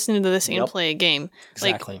 I can listen to this and play a game.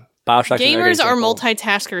 Exactly. Like, Bioshock's gamers are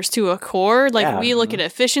multitaskers to a core. Like we look at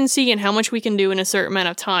efficiency and how much we can do in a certain amount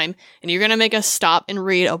of time. And you're going to make us stop and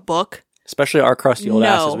read a book? Especially our crusty old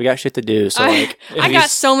asses. We got shit to do. So like, I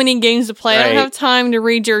got so many games to play. I don't have time to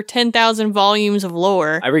read your 10,000 volumes of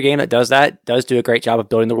lore. Every game that does that does do a great job of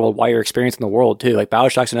building the world while you're experiencing the world too. Like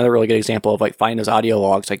Bioshock's another really good example of like finding those audio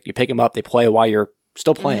logs. Like you pick them up, they play while you're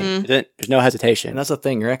still playing. There's no hesitation. And that's the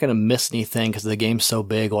thing. You're not going to miss anything because the game's so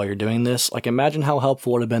big while you're doing this. Like, imagine how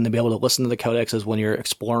helpful it would have been to be able to listen to the codexes when you're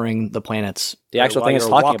exploring the planets. The actual thing it's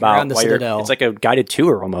talking about. It's like a guided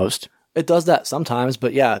tour almost. It does that sometimes,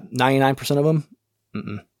 but 99% of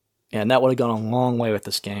them, Yeah, and that would have gone a long way with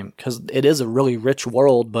this game because it is a really rich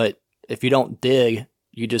world, but if you don't dig,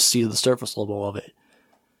 you just see the surface level of it.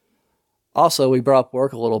 Also, we brought up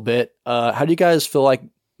work a little bit. How do you guys feel like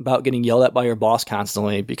about getting yelled at by your boss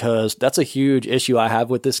constantly? Because that's a huge issue I have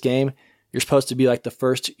with this game. You're supposed to be like the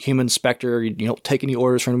first human specter. You don't take any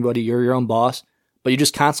orders from anybody. You're your own boss. But you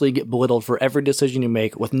just constantly get belittled for every decision you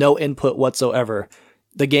make with no input whatsoever.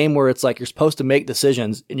 The game where it's like you're supposed to make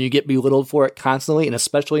decisions and you get belittled for it constantly, and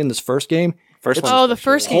especially in this first game. The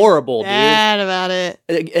first game horrible, bad about it.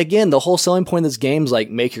 Again, the whole selling point of this game is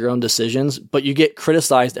like make your own decisions, but you get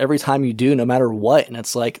criticized every time you do, no matter what. And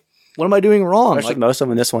it's like, what am I doing wrong? Especially most of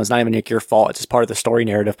them in this one, it's not even like your fault. It's just part of the story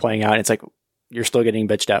narrative playing out. And it's like you're still getting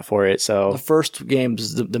bitched at for it. So the first game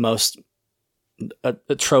is the most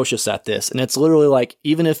atrocious at this, and it's literally like,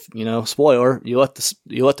 even if spoiler, you let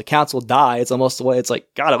the council die, it's almost the way it's like,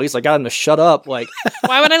 God, at least I got him to shut up. Like,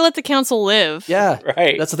 why would I let the council live? Yeah,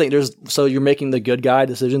 right. That's the thing. So you're making the good guy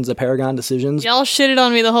decisions, the Paragon decisions. Y'all shitted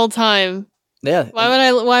on me the whole time. Yeah.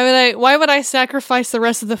 Why would I sacrifice the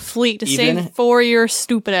rest of the fleet to save 4 your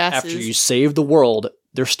stupid asses? After you save the world,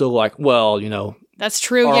 they're still like, well, That's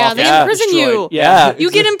true. Yeah, they imprison you. Yeah, you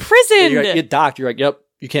get imprisoned. You get docked. You're like, yep,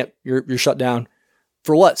 you can't. You're shut down.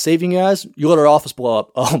 For what? Saving you guys? You let our office blow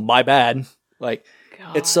up. Oh, my bad. Like,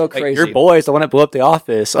 God. It's so crazy. Like, your boy's the one that blew up the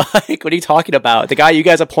office. Like, what are you talking about? The guy you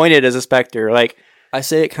guys appointed as a Spectre. Like, I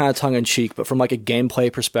say it kind of tongue in cheek, but from like a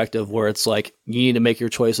gameplay perspective, where it's like you need to make your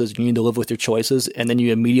choices, you need to live with your choices, and then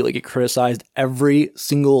you immediately get criticized every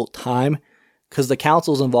single time because the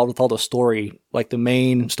council's involved with all the story, like the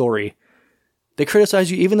main story. They criticize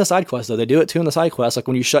you, even the side quests, though. They do it too in the side quests, like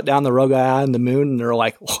when you shut down the rogue eye on the moon, and they're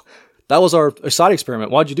like, oh, that was our side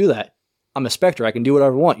experiment. Why'd you do that? I'm a Spectre. I can do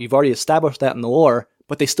whatever I want. You've already established that in the lore,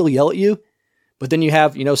 but they still yell at you. But then you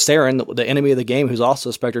have, Saren, the enemy of the game, who's also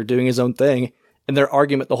a Spectre, doing his own thing. And their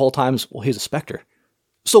argument the whole time is, well, he's a Spectre.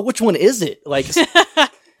 So which one is it? Like, but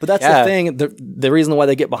that's the thing. The reason why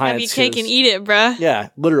they get behind it. Have your cake and eat it, bruh. Yeah,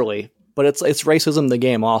 literally. But it's racism in the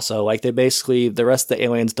game also. Like, the rest of the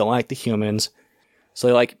aliens don't like the humans.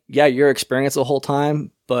 So, like, yeah, you're experiencing the whole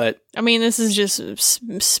time, but... I mean, this is just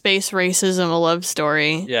space racism, a love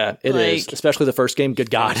story. Yeah, it is. Especially the first game, good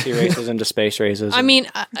God. Racism to space racism. I mean,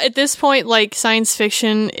 at this point, like, science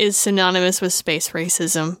fiction is synonymous with space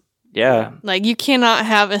racism. Yeah. Like, you cannot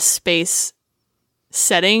have a space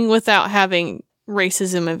setting without having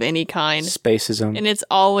racism of any kind. Spacism. And it's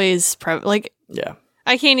always... yeah.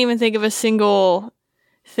 I can't even think of a single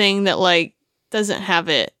thing that, like, doesn't have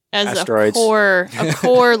it as Asteroids. a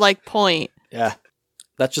core like point. Yeah.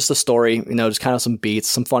 That's just a story, just kind of some beats,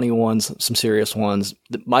 some funny ones, some serious ones.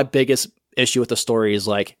 My biggest issue with the story is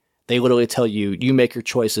like, they literally tell you, you make your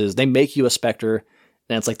choices. They make you a Spectre,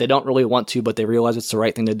 and it's like they don't really want to, but they realize it's the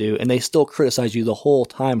right thing to do, and they still criticize you the whole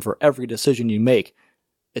time for every decision you make.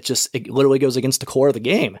 It literally goes against the core of the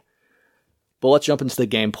game. But let's jump into the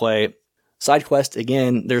gameplay. Side quest,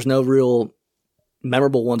 again, there's no real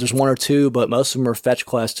memorable ones. There's one or two, but most of them are fetch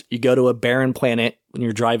quests. You go to a barren planet when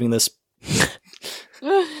you're driving this.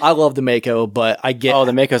 I love the Mako, but I get... Oh,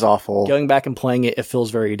 the Mako's awful. Going back and playing it, it feels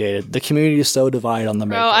very dated. The community is so divided on the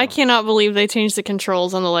Mako. Bro, I cannot believe they changed the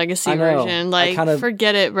controls on the Legacy version. Like,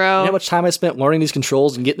 forget it, bro. You know how much time I spent learning these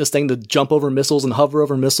controls and getting this thing to jump over missiles and hover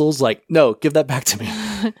over missiles? Like, no, give that back to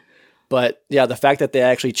me. But yeah, the fact that they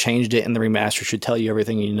actually changed it in the remaster should tell you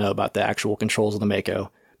everything you know about the actual controls of the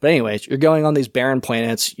Mako. But anyways, you're going on these barren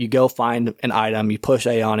planets, you go find an item, you push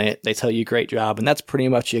A on it, they tell you great job, and that's pretty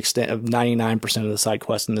much the extent of 99% of the side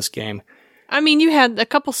quests in this game. I mean, you had a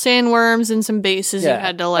couple sandworms and some bases you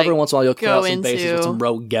had to, like, every once in a while you'll go kill some bases with some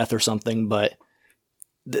rogue Geth or something, but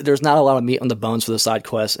there's not a lot of meat on the bones for the side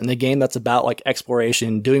quests. And the game that's about like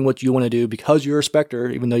exploration, doing what you want to do because you're a Spectre,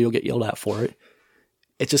 even though you'll get yelled at for it.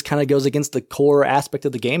 It just kind of goes against the core aspect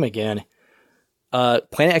of the game again.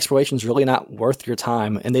 Planet exploration is really not worth your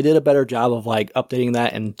time. And they did a better job of like updating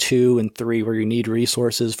that in 2 and 3 where you need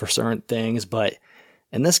resources for certain things. But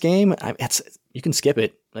in this game, you can skip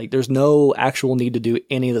it. Like there's no actual need to do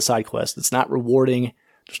any of the side quests. It's not rewarding.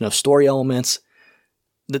 There's no story elements.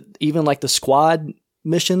 Even like the squad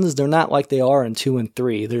missions, they're not like they are in 2 and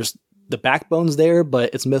 3. There's the backbone's there,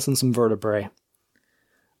 but it's missing some vertebrae.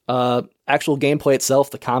 Actual gameplay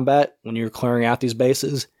itself, the combat, when you're clearing out these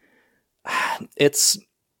bases, that's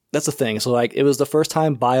the thing. So like it was the first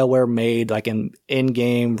time BioWare made like an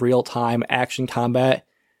in-game real-time action combat,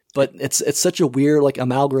 but it's such a weird like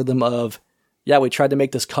amalgam of, yeah, we tried to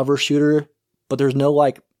make this cover shooter, but there's no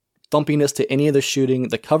like thumpiness to any of the shooting.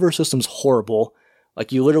 The cover system's horrible.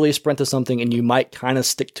 Like you literally sprint to something and you might kind of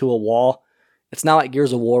stick to a wall. It's not like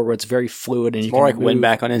Gears of War where it's very fluid and you more can like win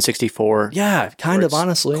back on N64. Yeah, kind of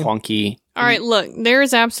honestly. Clunky. All right, look, there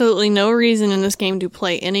is absolutely no reason in this game to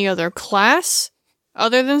play any other class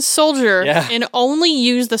other than Soldier and only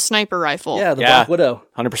use the sniper rifle. Yeah, the Black Widow.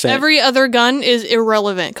 100%. Every other gun is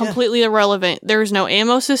irrelevant, completely irrelevant. There's no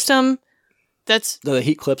ammo system. That's the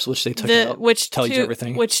heat clips, which they took out, which tells you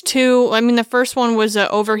everything. The first one was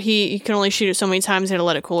overheat. You can only shoot it so many times. You had to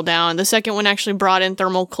let it cool down. The second one actually brought in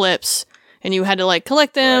thermal clips, and you had to like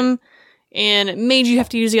collect them, and it made you have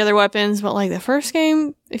to use the other weapons. But like the first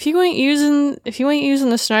game, if you ain't using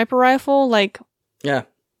the sniper rifle, like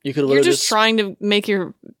you could. You're just trying to make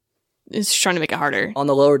it harder. On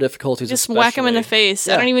the lower difficulties, just whack them in the face.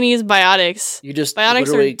 Yeah. I don't even use biotics.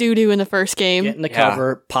 Biotics are doo-doo in the first game. Get in the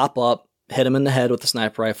cover, pop up, hit them in the head with the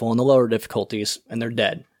sniper rifle on the lower difficulties, and they're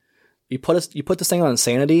dead. You put this thing on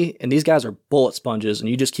insanity, and these guys are bullet sponges, and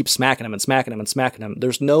you just keep smacking them and smacking them and smacking them.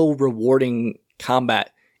 There's no rewarding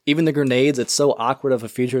combat. Even the grenades, it's so awkward of a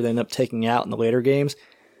feature they end up taking out in the later games,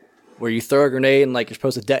 where you throw a grenade and like you're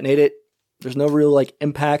supposed to detonate it. There's no real like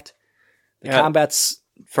impact. The combat's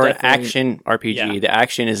for an action RPG. The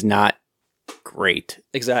action is not great.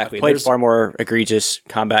 Exactly. I've played far more egregious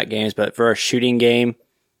combat games, but for a shooting game,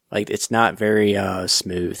 like it's not very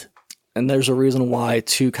smooth. And there's a reason why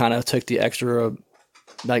 2 kind of took the extra.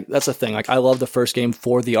 Like that's the thing. Like I love the first game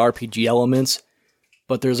for the RPG elements,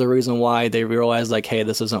 but there's a reason why they realized like, hey,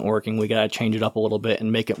 this isn't working. We gotta change it up a little bit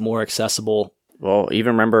and make it more accessible. Well,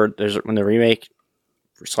 even remember, when the remake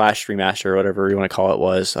 / remaster or whatever you want to call it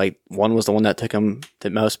was, like 1 was the one that took them the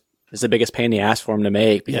most. It's the biggest pain in the ass for them to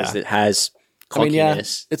make because it has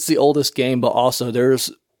clunkiness. It's the oldest game, but also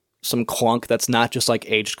there's some clunk that's not just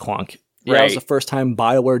like aged clunk. Yeah, That was the first time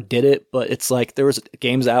BioWare did it, but it's like there was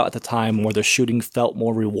games out at the time where the shooting felt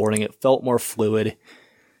more rewarding. It felt more fluid.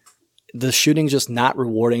 The shooting's just not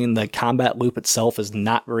rewarding, and the combat loop itself is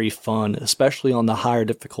not very fun, especially on the higher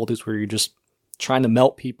difficulties where you're just trying to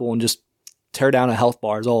melt people and just tear down a health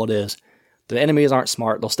bar is all it is. The enemies aren't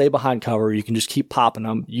smart. They'll stay behind cover. You can just keep popping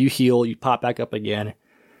them. You heal, you pop back up again.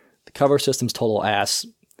 The cover system's total ass.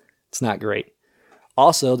 It's not great.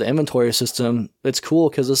 Also, the inventory system, it's cool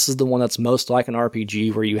because this is the one that's most like an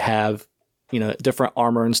RPG where you have, different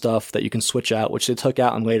armor and stuff that you can switch out, which they took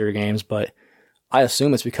out in later games, but I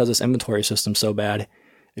assume it's because this inventory system's so bad.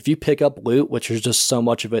 If you pick up loot, which is just so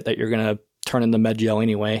much of it that you're going to turn into Medgel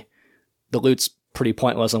anyway, the loot's pretty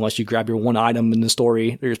pointless unless you grab your one item in the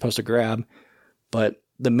story that you're supposed to grab. But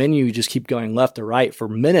the menu, you just keep going left to right for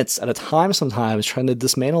minutes at a time sometimes trying to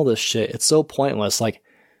dismantle this shit. It's so pointless. Like,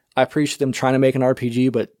 I appreciate them trying to make an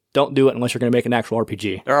RPG, but don't do it unless you're going to make an actual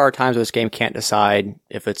RPG. There are times where this game can't decide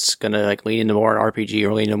if it's going to like lean into more an RPG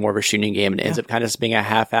or lean into more of a shooting game, and it ends up kind of just being a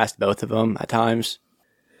half-assed both of them at times.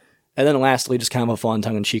 And then lastly, just kind of a fun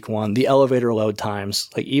tongue-in-cheek one, the elevator load times.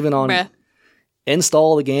 Like even on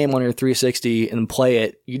install the game on your 360 and play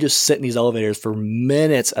it, you just sit in these elevators for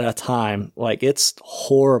minutes at a time. Like it's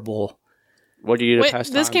horrible. What do you do to pass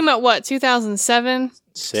time? This came out what, 2007?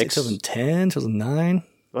 2010, 2009?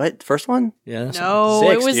 What? First one? Yeah. No,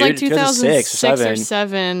 it was like 2006 or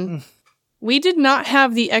 7. We did not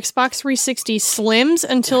have the Xbox 360 Slims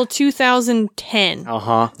until 2010.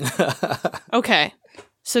 Uh-huh. Okay.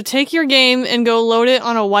 So take your game and go load it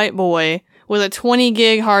on a white boy with a 20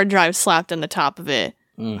 gig hard drive slapped on the top of it.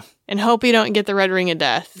 And hope you don't get the red ring of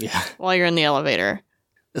death while you're in the elevator.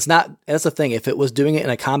 That's the thing. If it was doing it in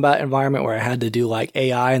a combat environment where I had to do like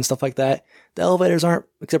AI and stuff like that, the elevators aren't,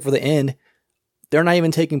 except for the end, they're not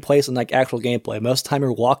even taking place in like actual gameplay. Most of the time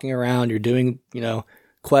you're walking around, you're doing,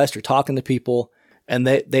 quests, you're talking to people, and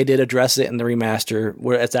they did address it in the remaster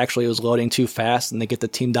where it was loading too fast and they get the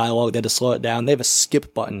team dialogue, they had to slow it down. They have a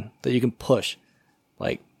skip button that you can push.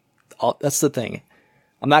 Like, that's the thing.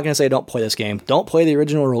 I'm not going to say don't play this game. Don't play the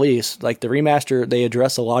original release. Like, the remaster, they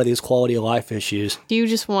address a lot of these quality of life issues. You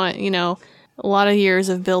just want, a lot of years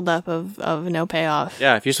of buildup of no payoff.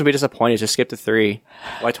 Yeah, if you just would be disappointed, just skip to 3.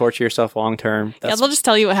 Why torture yourself long term? Yeah, they'll just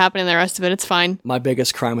tell you what happened in the rest of it. It's fine. My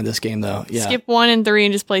biggest crime in this game, though. Yeah. Skip 1 and 3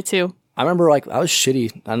 and just play 2. I remember, like, I was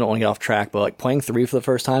shitty. I don't want to get off track, but, like, playing 3 for the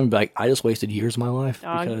first time, like, I just wasted years of my life.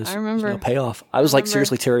 Dog, because I remember. there's no payoff. I was, like,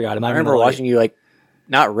 seriously teary-eyed. I remember watching you, like,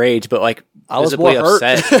 not rage, but, like, I was visibly more hurt.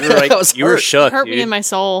 upset. You were, like, you were shook, Hurt dude. me in my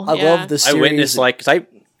soul. I love this I series. witnessed, like, because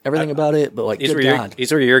everything about it, but, like, these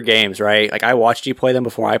good were your games, right? Like, I watched you play them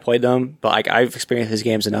before I played them, but, like, I've experienced these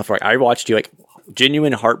games enough where I watched you, like,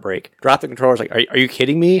 genuine heartbreak. Drop the controllers, like, are you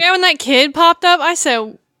kidding me? Yeah, when that kid popped up, I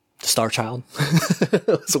said, Star Child.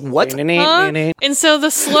 So what? huh? And so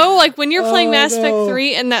the slow, like when you're playing Mass Effect no.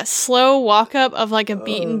 3 and that slow walk up of like a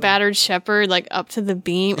beaten, battered shepherd, like up to the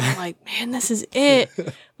beam, I'm like, man, this is it.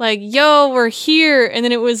 Like, yo, we're here. And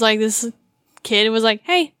then it was like this kid was like,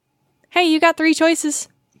 hey, you got 3 choices.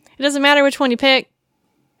 It doesn't matter which one you pick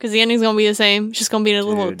because the ending's going to be the same. It's just going to be in a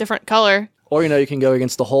little different color. Or, you can go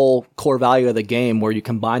against the whole core value of the game where you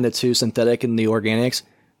combine the two, synthetic and the organics.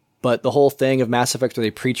 But the whole thing of Mass Effect where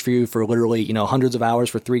they preach for you for literally, hundreds of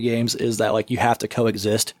hours for 3 games is that, like, you have to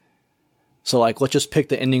coexist. So, like, let's just pick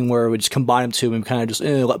the ending where we just combine them two and kind of just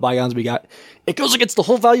let bygones be got. It goes against the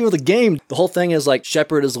whole value of the game. The whole thing is, like,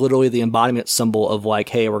 Shepard is literally the embodiment symbol of, like,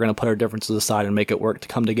 hey, we're going to put our differences aside and make it work to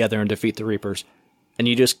come together and defeat the Reapers. And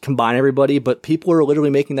you just combine everybody, but people are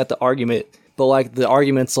literally making that the argument. But, like, the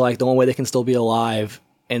argument's, like, the only way they can still be alive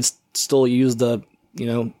and still use the,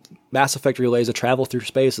 Mass Effect relays to travel through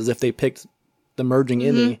space as if they picked the merging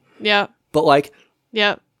ending. Yeah. But, like...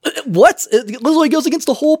 Yeah. What? It literally goes against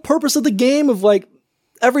the whole purpose of the game of, like,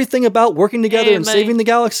 everything about working together and saving the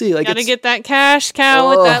galaxy. Like, gotta get that cash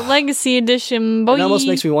cow with that Legacy Edition, boy. It almost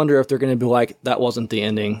makes me wonder if they're going to be like, that wasn't the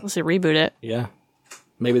ending. Let's say reboot it. Yeah.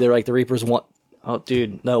 Maybe they're like, the Reapers want... Oh,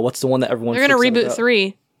 dude, no, what's the one that everyone... They're going to reboot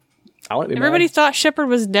 3. I want to be Everybody mad. thought Shepard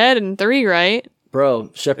was dead in 3, right?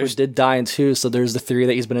 Bro, Shepard did die in 2, so there's the theory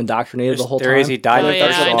that he's been indoctrinated the whole time. There is, he died in the yeah,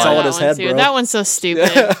 first I one. It's all know in his that head, one, too. bro. That one's so stupid.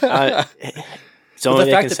 It's But only the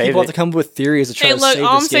they fact can that save people have it. to come up with theories to try Hey, to look, save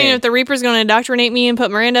all I'm this saying, game. if the Reaper's going to indoctrinate me and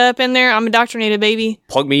put Miranda up in there, I'm indoctrinated, baby.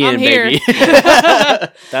 Plug me I'm in, here. baby.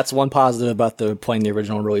 That's one positive about playing the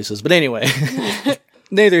original releases. But anyway,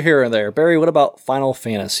 neither here nor there. Barry, what about Final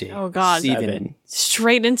Fantasy? Oh, God. 7.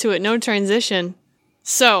 Straight into it, no transition.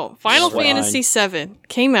 So, Final Swine. Fantasy VII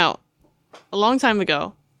came out a long time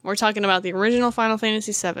ago. We're talking about the original Final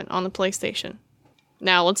Fantasy VII on the PlayStation.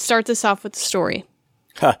 Now, let's start this off with the story.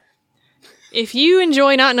 Huh. If you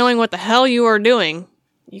enjoy not knowing what the hell you are doing,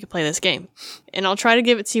 you can play this game. And I'll try to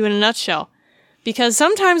give it to you in a nutshell. Because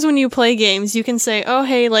sometimes when you play games, you can say, oh,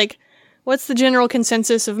 hey, like, what's the general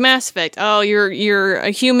consensus of Mass Effect? Oh, you're a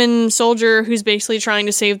human soldier who's basically trying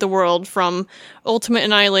to save the world from ultimate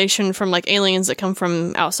annihilation from, like, aliens that come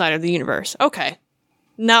from outside of the universe. Okay.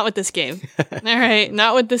 Not with this game. Alright,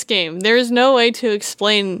 not with this game. There is no way to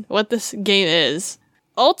explain what this game is.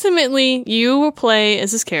 Ultimately, you will play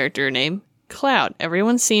as this character named Cloud.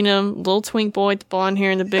 Everyone's seen him. Little twink boy with the blonde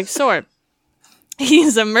hair and the big sword.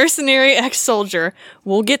 He's a mercenary ex-soldier.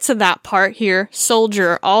 We'll get to that part here.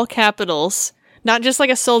 Soldier, all capitals. Not just like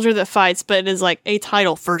a soldier that fights, but it is like a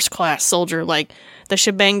title, first-class soldier, like the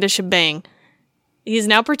shebang. He is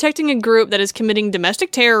now protecting a group that is committing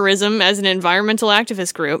domestic terrorism as an environmental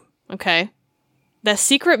activist group. Okay. The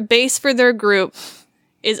secret base for their group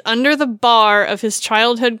is under the bar of his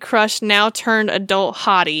childhood crush, now turned adult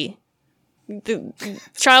hottie. The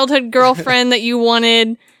childhood girlfriend that you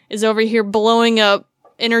wanted is over here blowing up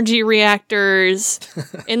energy reactors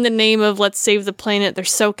in the name of let's save the planet. They're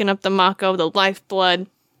soaking up the Mako, the lifeblood.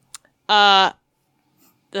 The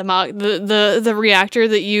reactor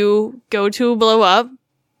that you go to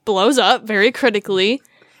blows up very critically,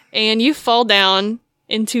 and you fall down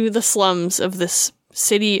into the slums of this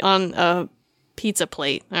city on a pizza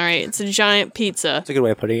plate. All right, it's a giant pizza. That's a good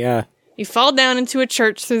way of putting it, yeah. You fall down into a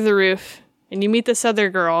church through the roof, and you meet this other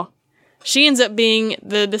girl. She ends up being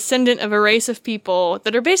the descendant of a race of people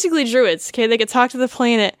that are basically druids, okay? They can talk to the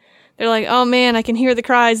planet. They're like, oh man, I can hear the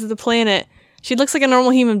cries of the planet. She looks like a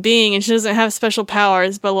normal human being, and she doesn't have special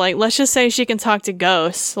powers, but, like, let's just say she can talk to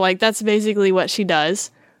ghosts. Like, that's basically what she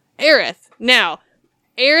does. Aerith. Now,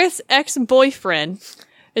 Aerith's ex-boyfriend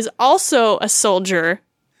is also a soldier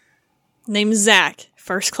named Zack.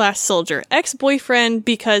 First-class soldier. Ex-boyfriend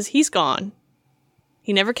because he's gone.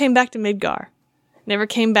 He never came back to Midgar. Never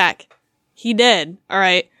came back. He dead.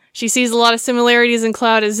 Alright. She sees a lot of similarities in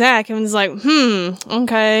Cloud and Zack and is like,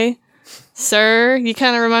 okay. Sir, you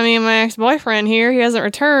kind of remind me of my ex-boyfriend here. He hasn't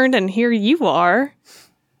returned, and here you are.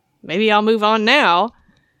 Maybe I'll move on now.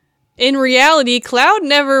 In reality, Cloud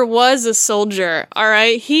never was a soldier,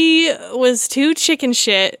 alright? He was too chicken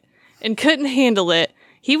shit and couldn't handle it.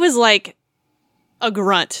 He was like a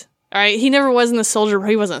grunt, alright? He never was in the soldier.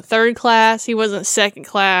 He wasn't third class. He wasn't second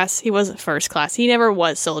class. He wasn't first class. He never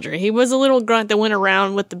was soldier. He was a little grunt that went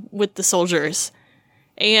around with the soldiers.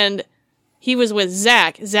 And he was with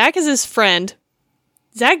Zack. Zack is his friend.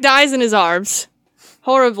 Zack dies in his arms,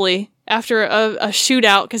 horribly, after a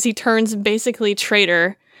shootout, because he turns basically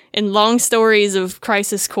traitor in long stories of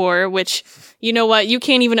Crisis Core, which, you know what, you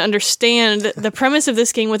can't even understand the premise of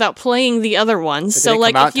this game without playing the other ones. So,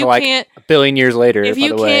 like, if you can't... a billion years later, if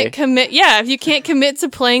you can't commit... Yeah, if you can't commit to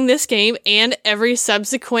playing this game and every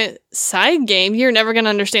subsequent side game, you're never going to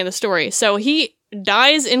understand the story. So he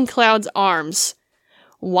dies in Cloud's arms,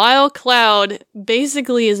 while Cloud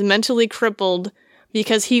basically is mentally crippled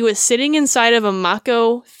because he was sitting inside of a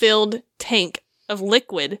Mako-filled tank of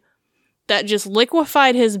liquid that just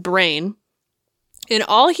liquefied his brain, and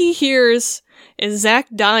all he hears is Zack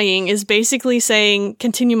dying is basically saying,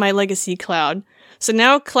 continue my legacy, Cloud. So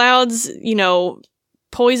now Cloud's,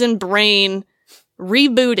 poisoned brain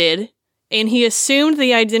rebooted, and he assumed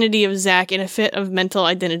the identity of Zack in a fit of mental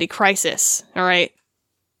identity crisis. All right.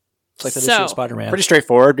 It's like the issue of Spider-Man. Pretty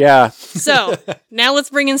straightforward, yeah. So, now let's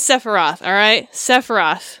bring in Sephiroth, all right?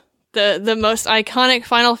 Sephiroth, the most iconic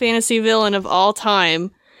Final Fantasy villain of all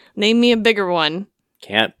time. Name me a bigger one.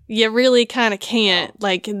 Can't. You really kind of can't.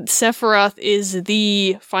 Like, Sephiroth is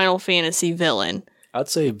the Final Fantasy villain. I'd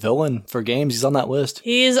say villain for games. He's on that list.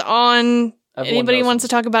 He's on... Anybody wants to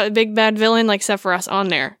talk about a big bad villain, like Sephiroth's on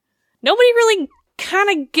there. Nobody really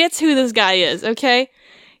kind of gets who this guy is, okay?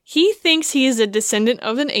 He thinks he is a descendant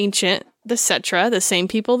of an ancient, the Cetra, the same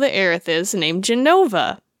people that Aerith is, named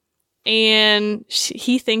Jenova. And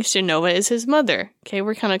he thinks Jenova is his mother. Okay,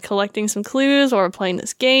 we're kind of collecting some clues while we're playing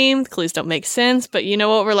this game. The clues don't make sense, but you know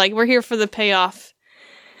what? We're here for the payoff.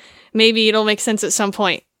 Maybe it'll make sense at some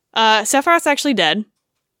point. Sephiroth's actually dead.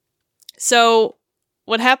 So,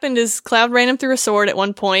 what happened is Cloud ran him through a sword at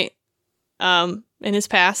one point, in his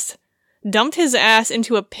past, dumped his ass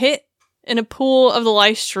into a pit in a pool of the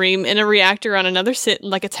life stream in a reactor on another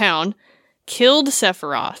like a town, killed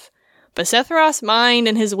Sephiroth. But Sephiroth's mind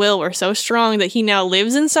and his will were so strong that he now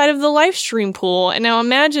lives inside of the life stream pool. And now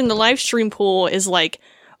imagine the life stream pool is like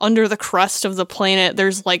under the crust of the planet.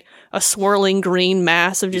 There's like a swirling green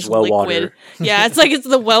mass of just liquid. Water. Yeah, it's like it's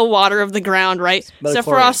the well water of the ground, right?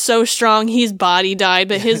 Sephiroth's so strong, his body died,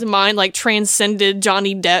 but his mind like transcended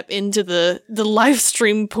Johnny Depp into the life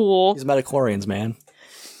stream pool. He's metachlorians, man.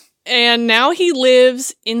 And now he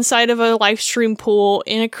lives inside of a life stream pool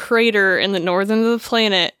in a crater in the northern of the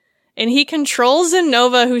planet. And he controls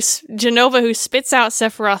Jenova, who spits out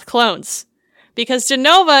Sephiroth clones. Because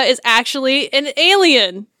Jenova is actually an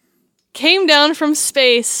alien. Came down from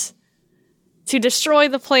space to destroy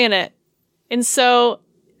the planet. And so,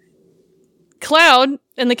 Cloud,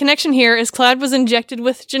 and the connection here is Cloud was injected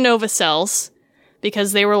with Jenova cells.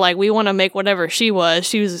 Because they were like, we want to make whatever she was.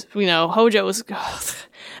 She was, Hojo was...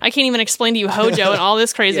 I can't even explain to you Hojo and all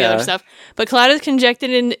this crazy other stuff. But Cloud has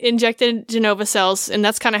injected Jenova cells, and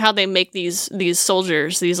that's kind of how they make these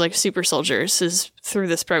soldiers, these like super soldiers, is through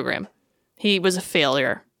this program. He was a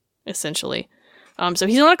failure, essentially. So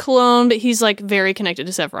he's not a clone, but he's like very connected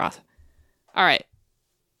to Sephiroth. All right.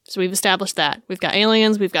 So we've established that. We've got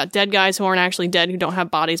aliens, we've got dead guys who aren't actually dead, who don't have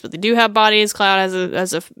bodies, but they do have bodies. Cloud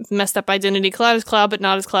has a messed up identity. Cloud is Cloud, but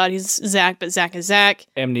not as Cloud. He's Zack, but Zack is Zack.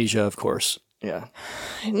 Amnesia, of course. Yeah.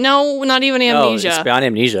 No, not even amnesia. No, it's beyond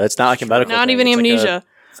amnesia. It's not like a medical Not thing. even It's amnesia. Like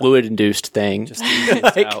a fluid-induced thing. Just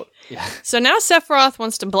Out. Yeah. So now Sephiroth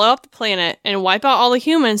wants to blow up the planet and wipe out all the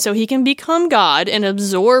humans so he can become God and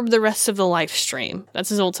absorb the rest of the life stream. That's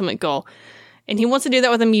his ultimate goal. And he wants to do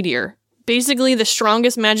that with a meteor. Basically, the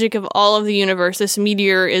strongest magic of all of the universe. This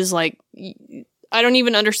meteor is like... I don't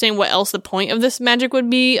even understand what else the point of this magic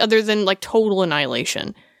would be other than like total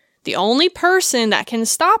annihilation. The only person that can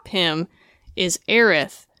stop him is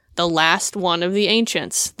Aerith, the last one of the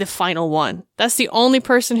ancients, the final one. That's the only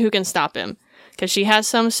person who can stop him. Because she has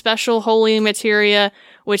some special holy materia,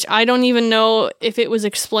 which I don't even know if it was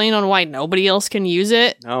explained on why nobody else can use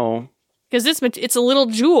it. no. Because it's a little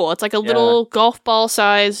jewel. It's like a little golf ball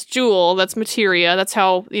size jewel that's materia. That's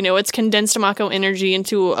how, it's condensed Mako energy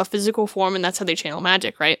into a physical form, and that's how they channel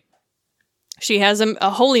magic, right? She has a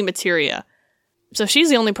holy materia. So she's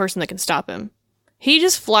the only person that can stop him. He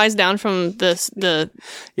just flies down from the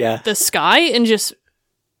sky and just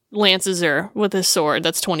lances her with his sword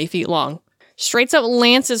that's 20 feet long. Straight up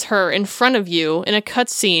lances her in front of you in a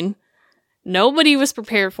cutscene Nobody was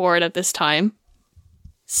prepared for it at this time.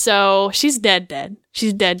 So she's dead.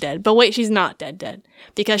 She's dead. But wait, she's not dead.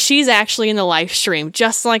 Because she's actually in the live stream,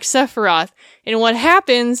 just like Sephiroth. And what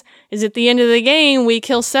happens is at the end of the game, we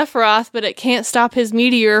kill Sephiroth, but it can't stop his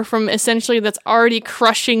meteor from essentially that's already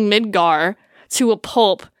crushing Midgar to a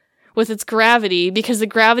pulp with its gravity, because the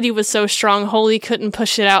gravity was so strong, Holy couldn't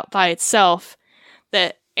push it out by itself.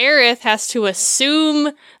 That Aerith has to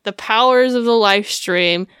assume the powers of the live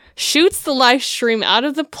stream, shoots the live stream out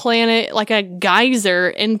of the planet like a geyser,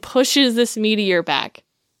 and pushes this meteor back.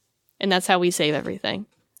 And that's how we save everything.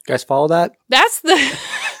 You guys follow that? That's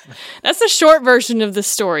the short version of the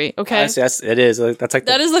story, okay? Yes, it is. That's like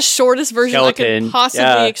that is the shortest version I skeleton. could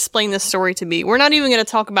possibly explain this story to be. We're not even going to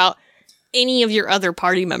talk about any of your other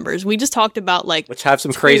party members. We just talked about, like, which have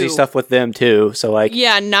some crazy stuff with them, too. So, like...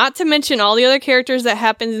 Yeah, not to mention all the other characters that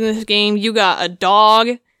happens in this game. You got a dog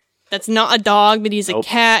that's not a dog, but he's a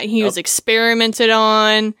cat. He was experimented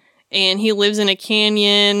on, and he lives in a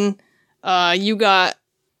canyon. You got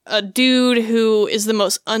a dude who is the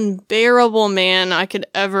most unbearable man I could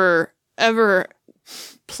ever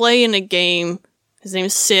play in a game. His name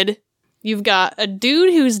is Sid. You've got a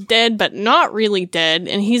dude who's dead but not really dead,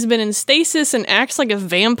 and he's been in stasis and acts like a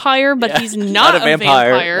vampire, but he's not a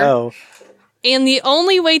vampire. No. And the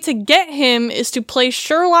only way to get him is to play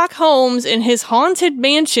Sherlock Holmes in his haunted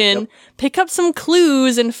mansion, pick up some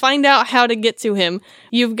clues, and find out how to get to him.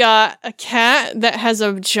 You've got a cat that has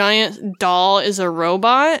a giant doll as a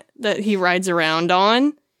robot that he rides around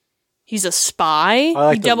on. He's a spy.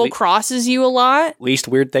 Like he double crosses you a lot. Least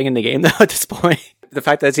weird thing in the game, though, at this point. The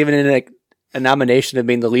fact that it's even in a nomination of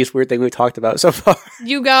being the least weird thing we've talked about so far.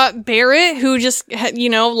 You got Barrett, who just,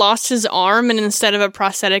 lost his arm, and instead of a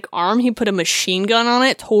prosthetic arm, he put a machine gun on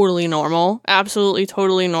it. Totally normal. Absolutely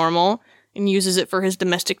totally normal. And uses it for his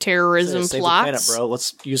domestic terrorism Save plots. the planet, bro.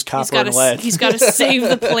 Let's use copper and lead. He's got to save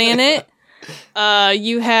the planet.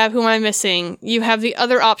 You have, who am I missing? You have the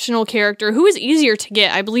other optional character, who is easier to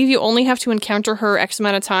get. I believe you only have to encounter her X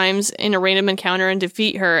amount of times in a random encounter and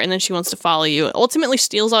defeat her, and then she wants to follow you. It ultimately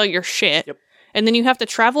steals all your shit. Yep. And then you have to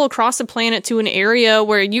travel across the planet to an area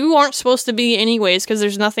where you aren't supposed to be anyways, because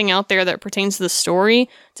there's nothing out there that pertains to the story,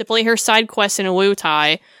 to play her side quest in a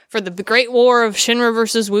Wutai for the Great War of Shinra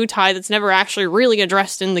versus Wutai that's never actually really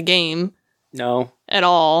addressed in the game. No. At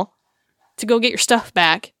all. To go get your stuff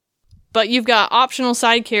back. But you've got optional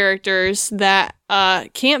side characters that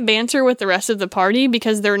can't banter with the rest of the party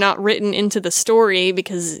because they're not written into the story,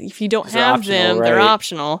 because if you don't have them, they're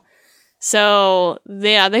optional. So,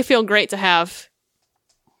 yeah, they feel great to have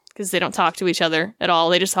because they don't talk to each other at all.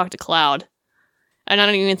 They just talk to Cloud. And I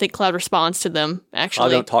don't even think Cloud responds to them, actually. I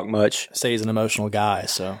don't talk much. Say he's an emotional guy,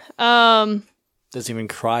 so... Doesn't even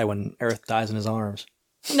cry when Aerith dies in his arms.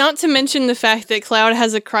 Not to mention the fact that Cloud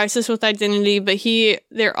has a crisis with identity, but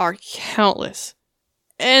there are countless,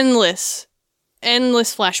 endless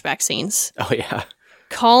flashback scenes. Oh, yeah.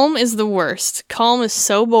 Calm is the worst. Calm is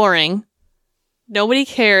so boring. Nobody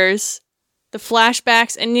cares. The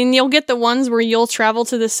flashbacks, and then you'll get the ones where you'll travel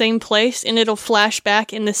to the same place, and it'll flash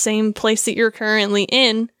back in the same place that you're currently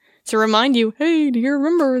in to remind you, hey, do you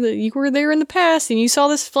remember that you were there in the past, and you saw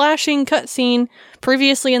this flashing cutscene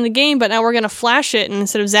previously in the game, but now we're going to flash it, and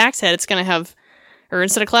instead of Zack's head, it's going to have, or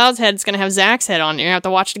instead of Cloud's head, it's going to have Zack's head on it. You're going to have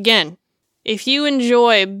to watch it again. If you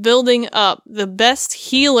enjoy building up the best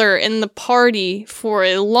healer in the party for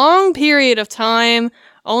a long period of time,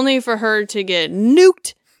 only for her to get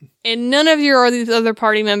nuked, and none of your other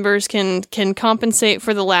party members can compensate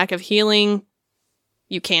for the lack of healing,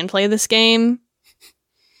 you can play this game.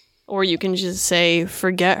 Or you can just say,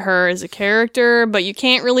 forget her as a character, but you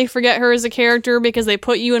can't really forget her as a character because they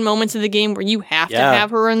put you in moments of the game where you have to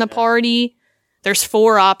have her in the party. There's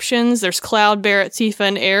 4 options. There's Cloud, Barrett, Tifa,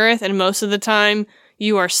 and Aerith, and most of the time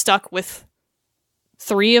you are stuck with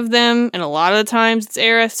 3 of them, and a lot of the times it's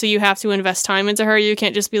Aerith, so you have to invest time into her. You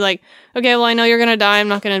can't just be like, okay, well, I know you're gonna die, I'm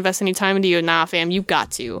not gonna invest any time into you. Nah, fam, you've got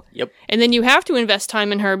to. Yep. And then you have to invest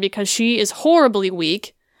time in her because she is horribly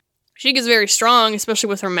weak. She gets very strong, especially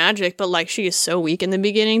with her magic, but, like, she is so weak in the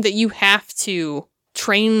beginning that you have to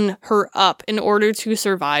train her up in order to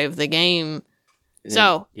survive the game.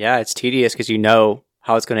 So. Yeah, it's tedious because you know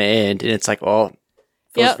how it's going to end, and it's like, well,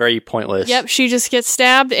 feels very pointless. Yep, she just gets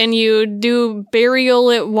stabbed, and you do burial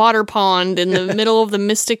at water pond in the middle of the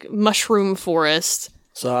mystic mushroom forest.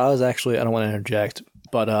 So I was actually, I don't want to interject,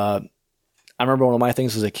 but I remember one of my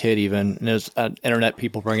things as a kid even, and there's internet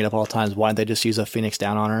people bring it up all the times, why didn't they just use a Phoenix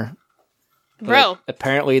Down on her? Bro. But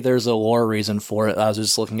apparently there's a lore reason for it. I was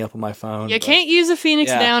just looking up on my phone. You can't use a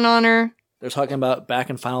Phoenix Down on her. They're talking about back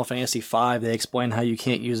in Final Fantasy V, they explain how you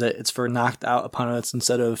can't use it. It's for knocked out opponents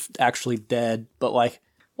instead of actually dead. But like,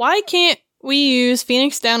 Why can't we use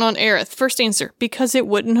Phoenix Down on Aerith? First answer, because it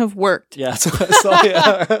wouldn't have worked. yeah, that's what I saw.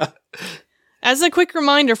 Yeah. As a quick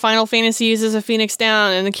reminder, Final Fantasy uses a Phoenix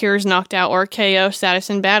Down and the Cure's knocked out or KO status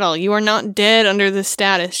in battle. You are not dead under this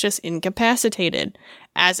status, just incapacitated.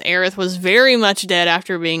 As Aerith was very much dead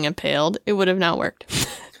after being impaled, it would have not worked.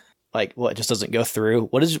 Like, what? It just doesn't go through.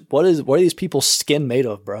 What are these people's skin made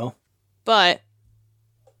of, bro? But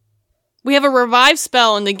we have a revive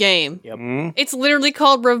spell in the game. Yep. It's literally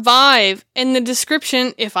called Revive, and the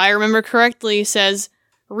description, if I remember correctly, says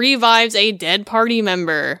revives a dead party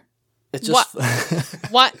member. It's just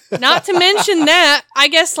What? Not to mention that, I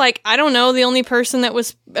guess, like, I don't know, the only person that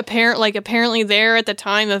was apparently there at the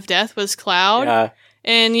time of death was Cloud. Yeah.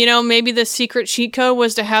 And, you know, maybe the secret cheat code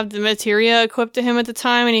was to have the materia equipped to him at the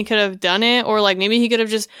time and he could have done it. Or, like, maybe he could have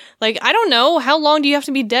just, like, I don't know. How long do you have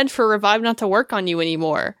to be dead for Revive not to work on you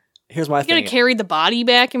anymore? here's my You're thing. gonna carry the body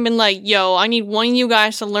back and been like, yo, I need one of you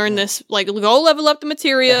guys to learn this. Like, go level up the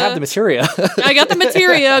materia. I have the materia. I got the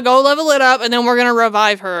materia. Go level it up, and then we're gonna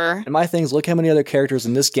revive her. And my thing is, look how many other characters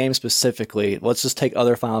in this game specifically, let's just take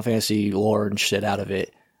other Final Fantasy lore and shit out of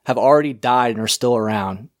it, have already died and are still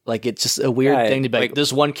around. Like, it's just a weird thing to be like,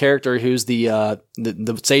 this one character who's the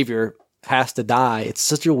savior has to die. It's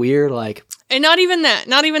such a weird, like... And not even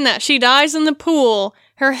that. She dies in the pool.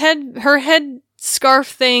 Her head scarf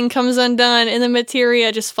thing comes undone, and the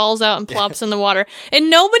materia just falls out and plops in the water. And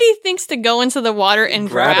nobody thinks to go into the water and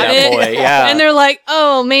grab that it. boy, yeah. And they're like,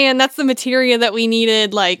 oh man, that's the materia that we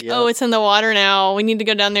needed. Like, Yep. oh, it's in the water now. We need to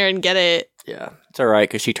go down there and get it. Yeah. It's all right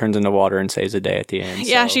because she turns into water and saves the day at the end.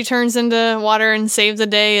 Yeah, so. she turns into water and saves the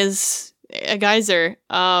day as a geyser.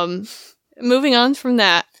 Moving on from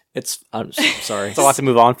that. I'm sorry. It's a lot to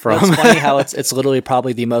move on from. It's funny how it's literally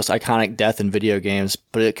probably the most iconic death in video games,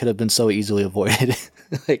 but it could have been so easily avoided.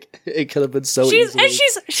 Like, it could have been so easily. And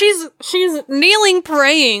she's kneeling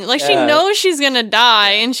praying. Like, she Yeah. knows she's gonna die,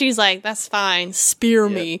 and she's like, that's fine, spear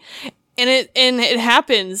me. And it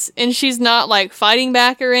happens, and she's not like fighting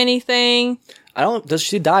back or anything. Does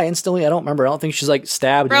she die instantly? I don't remember. I don't think she's like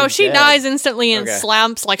stabbed. Bro, and she dead. dies instantly and Okay.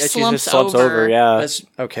 slumps Yeah, she slumps just slumps over. Yeah. That's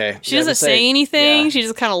okay. She doesn't say anything. Yeah. She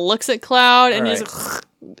just kind of looks at Cloud and All just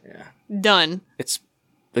done.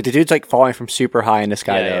 But the dude's like falling from super high in the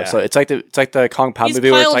sky Yeah, though. yeah. So it's like the Kong Pao He's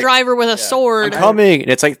movie where it's pile like driver with a sword. I'm coming, and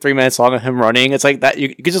it's like 3 minutes long of him running. It's like that.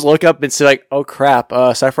 You could just look up and see like, oh crap,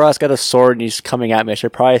 Sephiroth's got a sword and he's coming at me. I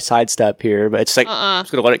should probably sidestep here, but it's like I'm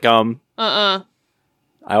just gonna let it come.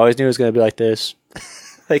 I always knew it was gonna be like this.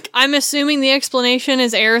 Like, I'm assuming the explanation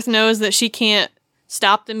is Aerith knows that she can't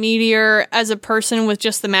stop the meteor as a person with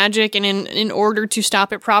just the magic, and in order to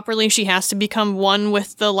stop it properly, she has to become one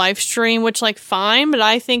with the life stream, which, like, fine, but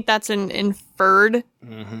I think that's an inferred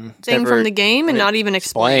thing never from the game and not even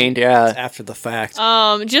explained. yeah. After the fact.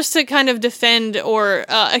 Just to kind of defend or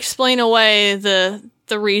explain away the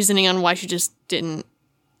reasoning on why she just didn't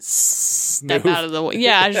step out of the way.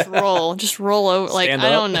 Yeah, just roll over. Like, Stand I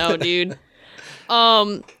up. don't know, dude.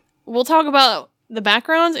 We'll talk about the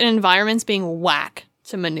backgrounds and environments being whack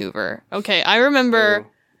to maneuver. Okay, I remember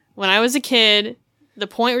when I was a kid, the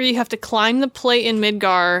point where you have to climb the plate in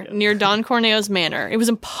Midgar near Don Corneo's manor. It was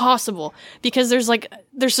impossible because there's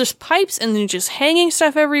just pipes and then just hanging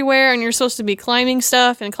stuff everywhere, and you're supposed to be climbing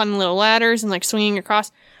stuff and climbing little ladders and like swinging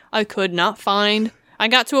across. I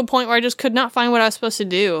got to a point where I just could not find what I was supposed to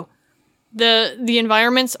do. The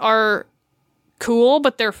environments are cool,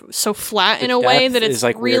 but they're so flat in a way depth that it's is,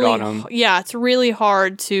 like, weird really on 'em. yeah, it's really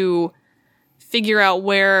hard to figure out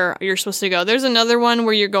where you're supposed to go. There's another one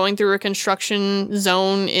where you're going through a construction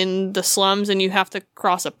zone in the slums and you have to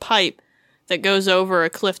cross a pipe that goes over a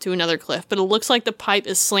cliff to another cliff, but it looks like the pipe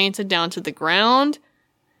is slanted down to the ground,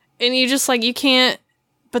 and you just like, you can't,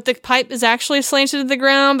 but the pipe is actually slanted to the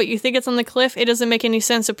ground, but you think it's on the cliff. It doesn't make any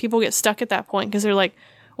sense, so people get stuck at that point because they're like,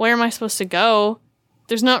 where am I supposed to go?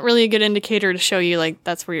 There's not really a good indicator to show you, like,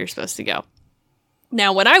 that's where you're supposed to go.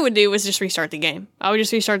 Now, what I would do was just restart the game. I would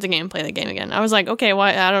just restart the game, play the game again. I was like, okay,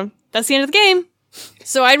 that's the end of the game.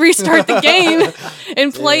 So I'd restart the game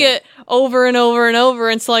and play it over and over and over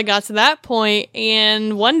until I got to that point.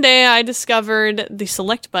 And one day I discovered the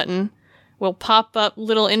select button will pop up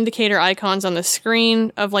little indicator icons on the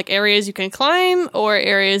screen of like areas you can climb or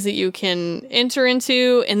areas that you can enter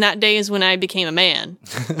into. And that day is when I became a man.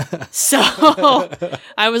 So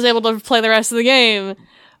I was able to play the rest of the game.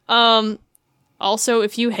 Also,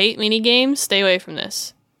 if you hate minigames, stay away from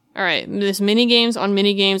this. Alright, there's minigames on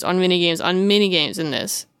minigames on minigames on minigames in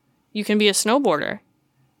this. You can be a snowboarder.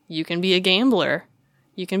 You can be a gambler.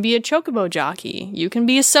 You can be a chocobo jockey. You can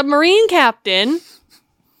be a submarine captain.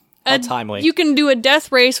 How timely. You can do a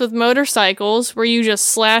death race with motorcycles where you just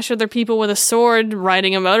slash other people with a sword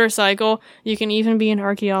riding a motorcycle. You can even be an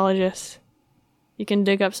archaeologist. You can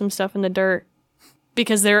dig up some stuff in the dirt.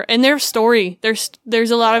 Because they're in their story. There's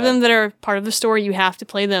a lot of them that are part of the story. You have to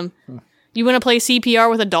play them. You want to play CPR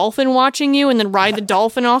with a dolphin watching you and then ride the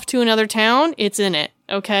dolphin off to another town? It's in it,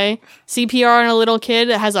 okay? CPR on a little kid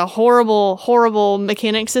that has a horrible, horrible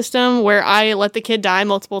mechanic system where I let the kid die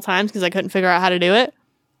multiple times because I couldn't figure out how to do it.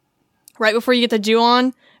 Right before you get the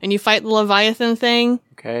Ju-on and you fight the Leviathan thing.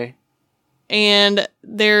 Okay. And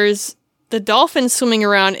there's the dolphin swimming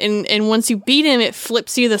around and once you beat him, it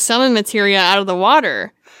flips you the summon materia out of the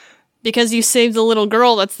water. Because you saved the little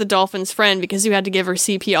girl that's the dolphin's friend because you had to give her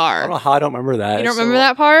CPR. I don't know how I don't remember that. You don't remember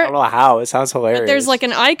that part? I don't know how. It sounds hilarious. But there's like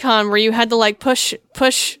an icon where you had to like push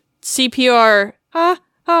CPR,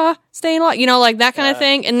 stay in lock, you know, like that kind of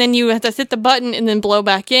thing. And then you have to hit the button and then blow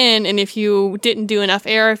back in. And if you didn't do enough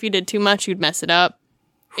air, if you did too much, you'd mess it up.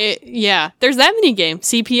 There's that mini game.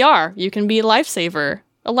 CPR. You can be a lifesaver,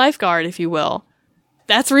 a lifeguard, if you will.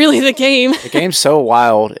 That's really the game. The game's so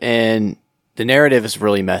wild and the narrative is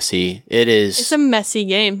really messy. It's a messy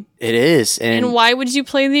game. It is. And why would you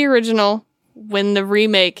play the original when the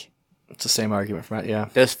remake It's the same argument from that, yeah.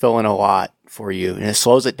 does fill in a lot for you? And it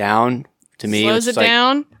slows it down to me. slows it It's like-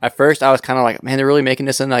 down? At first, I was kind of like, man, they're really making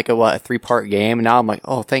this in like a 3-part game. And now I'm like,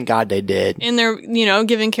 oh, thank God they did. And they're,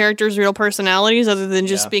 giving characters real personalities other than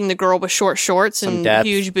just being the girl with short shorts and depth.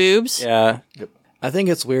 huge boobs. Yeah. I think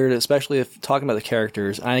it's weird, especially if talking about the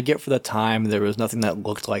characters. I get for the time there was nothing that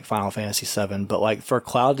looked like Final Fantasy VII, but like for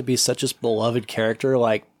Cloud to be such a beloved character,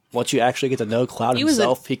 like once you actually get to know Cloud He was an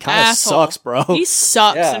himself, he kind of asshole. sucks, bro. He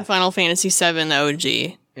sucks Yeah. in Final Fantasy VII, the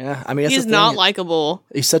OG. Yeah, I mean, that's He's the thing. not likable.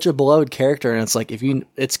 He's such a beloved character, and it's like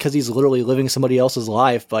it's because he's literally living somebody else's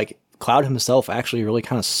life. Like Cloud himself actually really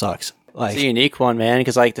kind of sucks. Like It's a unique one, man,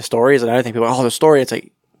 because like the story is another thing. People are, oh, the story, it's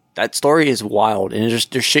like, that story is wild, and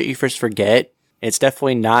there's shit you first forget. It's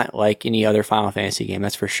definitely not like any other Final Fantasy game,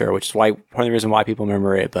 that's for sure, which is why part of the reason why people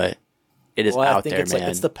remember it, but it is I out think there, it's man. like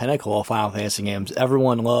it's the pinnacle of Final Fantasy games.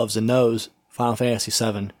 Everyone loves and knows Final Fantasy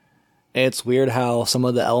VII. And it's weird how some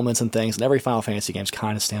of the elements and things in every Final Fantasy game is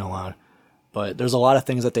kind of standalone. But there's a lot of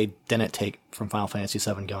things that they didn't take from Final Fantasy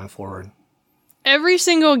VII going forward. Every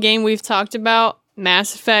single game we've talked about,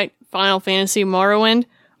 Mass Effect, Final Fantasy, Morrowind,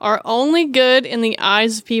 are only good in the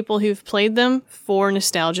eyes of people who've played them for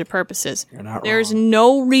nostalgia purposes. You're not There's wrong.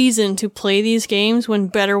 no reason to play these games when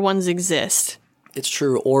better ones exist. It's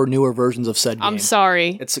true, or newer versions of said game. I'm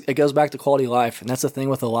sorry. It goes back to quality of life, and that's the thing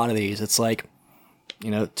with a lot of these. It's like,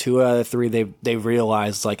 2 out of 3 they've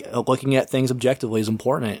realized like looking at things objectively is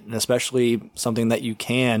important, and especially something that you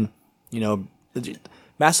can,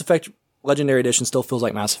 Mass Effect Legendary Edition still feels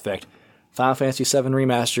like Mass Effect. Final Fantasy VII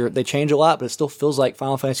Remaster, they change a lot, but it still feels like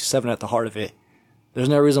Final Fantasy VII at the heart of it. There's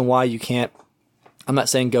no reason why you can't. I'm not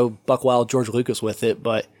saying go buck wild George Lucas with it,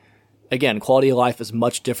 but again, quality of life is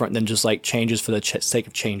much different than just like changes for the sake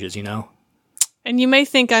of changes, And you may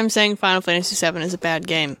think I'm saying Final Fantasy VII is a bad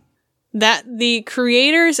game. That the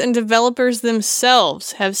creators and developers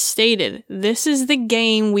themselves have stated, this is the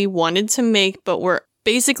game we wanted to make, but we're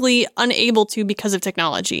basically unable to because of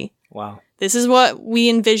technology. Wow. This is what we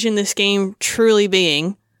envision this game truly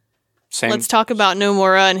being. Same. Let's talk about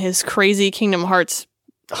Nomura and his crazy Kingdom Hearts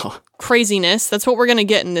craziness. That's what we're going to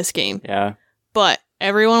get in this game. Yeah. But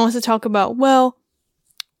everyone wants to talk about, well,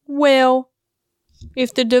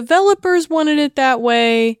 if the developers wanted it that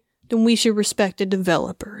way, then we should respect the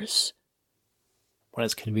developers. When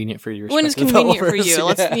it's convenient for you. When it's convenient for you. Yeah.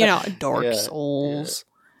 Let's, Dark Souls,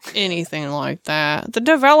 anything like that. The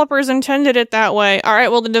developers intended it that way. All right,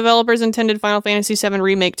 well, the developers intended Final Fantasy VII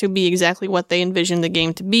Remake to be exactly what they envisioned the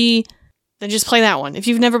game to be. Then just play that one. If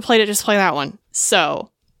you've never played it, just play that one. So,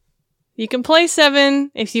 you can play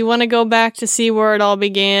 7 if you want to go back to see where it all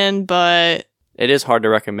began, but It is hard to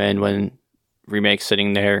recommend when remake's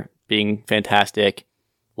sitting there being fantastic,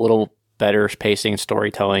 a little better pacing,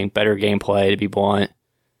 storytelling, better gameplay, to be blunt.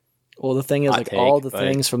 Well, the thing is, Hot like take, all the but-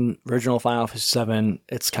 things from original Final Fantasy VII,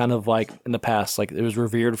 it's kind of like in the past, like it was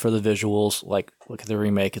revered for the visuals. Like, look at the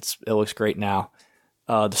remake; it looks great now.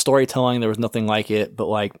 The storytelling, there was nothing like it, but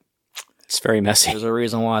like It's very messy. there's a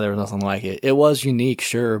reason why there was nothing like it. It was unique,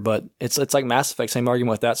 sure, but it's like Mass Effect. Same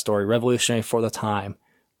argument with that story, revolutionary for the time,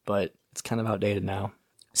 but it's kind of outdated now.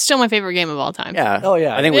 still my favorite game of all time. Yeah. Oh,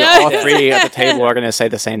 yeah. I think we Yeah. all three at the table are going to say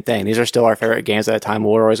the same thing. These are still our favorite games at the time.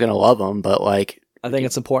 We're always going to love them, but like, I think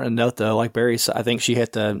it's important to note, though, like Barry said, I think she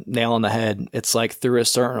hit the nail on the head. It's like through a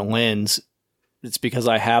certain lens, it's because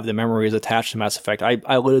I have the memories attached to Mass Effect. I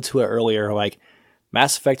alluded to it earlier, like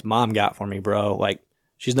Mass Effect mom got for me, bro. Like,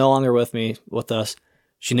 she's no longer with us.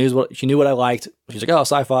 She knew what I liked. She's like, oh,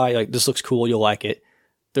 sci-fi, like, this looks cool, you'll like it.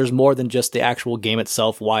 There's more than just the actual game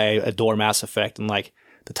itself, why I adore Mass Effect. And like,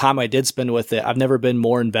 the time I did spend with it, I've never been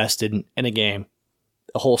more invested in a game,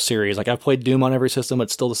 a whole series. Like, I've played Doom on every system,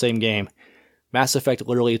 it's still the same game. Mass Effect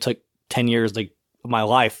literally took 10 years of my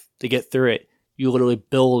life to get through it. You literally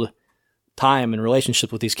build time and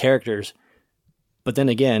relationships with these characters. But then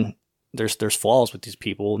again, there's flaws with these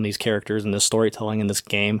people and these characters and this storytelling in this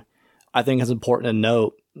game. I think it's important to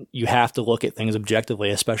note you have to look at things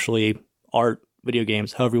objectively, especially art, video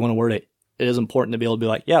games, however you want to word it. It is important to be able to be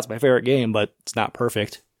like, yeah, it's my favorite game, but it's not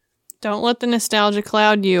perfect. Don't let the nostalgia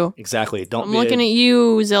cloud you. Exactly. I'm looking at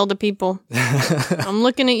you, Zelda people. I'm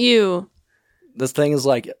looking at you. This thing is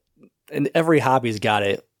like, and every hobby's got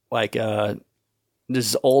it. Like,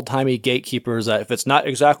 this old-timey gatekeepers that if it's not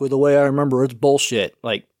exactly the way I remember, it's bullshit.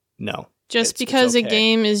 Like, no. Just because a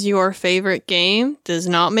game is your favorite game does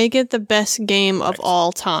not make it the best game of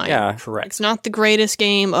all time. Yeah, correct. It's not the greatest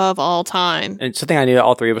game of all time. And something I knew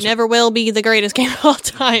all three of us never will be the greatest game of all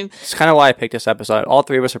time. It's kind of why I picked this episode. All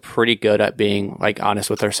three of us are pretty good at being like honest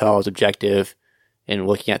with ourselves, objective, and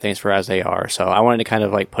looking at things for as they are. So I wanted to kind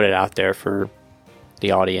of like put it out there for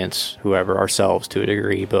the audience, whoever, ourselves to a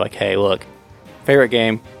degree, but like, hey, look, favorite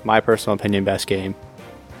game, my personal opinion, best game,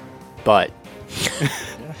 but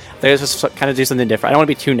there's just kind of do something different. I don't want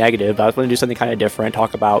to be too negative, but I was going to do something kind of different,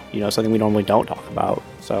 talk about, something we normally don't talk about.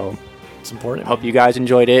 So it's important. Hope you guys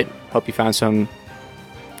enjoyed it. Hope you found some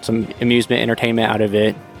amusement, entertainment out of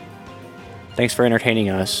it. Thanks for entertaining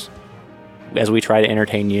us as we try to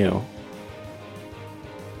entertain you.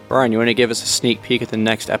 Brian, you want to give us a sneak peek at the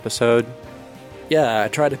next episode? Yeah, I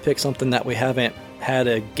tried to pick something that we haven't had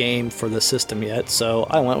a game for the system yet, so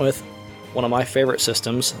I went with one of my favorite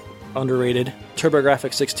systems, underrated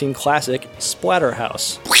TurboGrafx-16 Classic,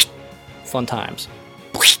 Splatterhouse. Fun times.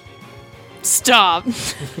 Stop.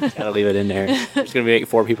 Gotta leave it in there. There's gonna be like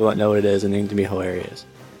 4 people that know what it is, and it's gonna be hilarious.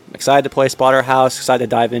 I'm excited to play Splatterhouse, excited to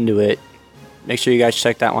dive into it. Make sure you guys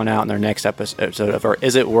check that one out in our next episode of our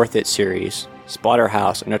Is It Worth It series.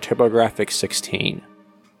 Splatterhouse and a TurboGrafx-16.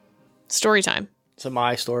 Story time. So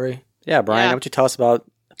my story. Yeah, Brian, Yeah. why don't you tell us about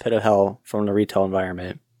Pit of Hell from the retail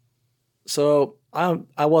environment? So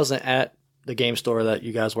I wasn't at the game store that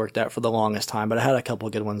you guys worked at for the longest time, but I had a couple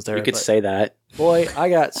of good ones there. You could but say that. boy, I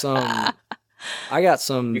got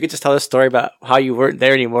some. You could just tell this story about how you weren't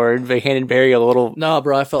there anymore and they handed Barry a little... No,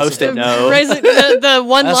 bro, I felt Post-it so- note. The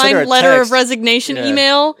one I sent her line a letter text. of resignation Yeah.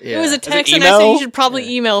 email. Yeah. It was a Is it text, and I email? said you should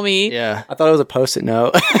probably email me. Yeah. I thought it was a Post-it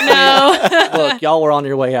note. No. Look, y'all were on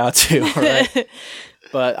your way out too, all right?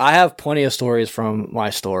 But I have plenty of stories from my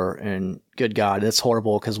store, and good God, it's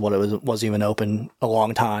horrible because it wasn't even open a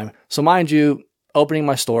long time. So mind you, opening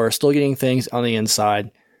my store, still getting things on the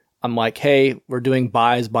inside. I'm like, hey, we're doing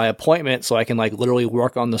buys by appointment, so I can like literally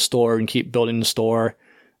work on the store and keep building the store,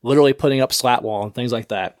 literally putting up slat wall and things like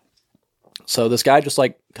that. So this guy just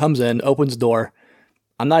like comes in, opens the door.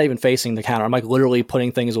 I'm not even facing the counter. I'm like literally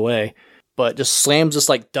putting things away, but just slams this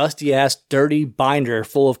like dusty ass, dirty binder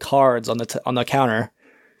full of cards on the counter.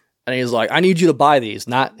 And he's like, I need you to buy these.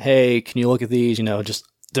 Not, hey, can you look at these? Just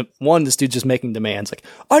this dude's just making demands. Like,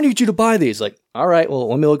 I need you to buy these. Like, all right, well,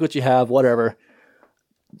 let me look what you have, whatever.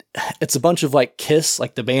 It's a bunch of like Kiss,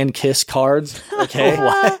 like the band Kiss cards. Okay.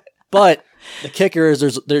 But the kicker is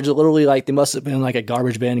there's literally like, they must have been like a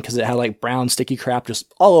garbage bin because it had like brown sticky crap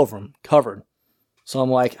just all over them, covered. So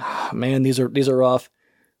I'm like, man, these are rough.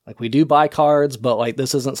 Like, we do buy cards, but like,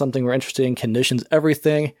 this isn't something we're interested in. Conditions,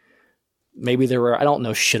 everything. Maybe I don't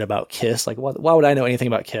know shit about Kiss. Like, why would I know anything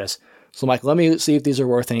about Kiss? So I'm like, let me see if these are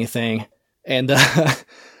worth anything. And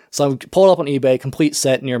so I'm pulling up on eBay, complete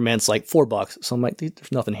set near mints, like $4. So I'm like,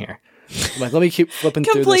 there's nothing here. I'm like, let me keep flipping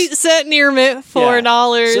through this. Complete set near mint,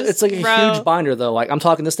 $4. So it's like a bro. huge binder though. Like, I'm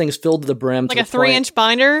talking, this thing's filled to the brim. Like to a the point- 3-inch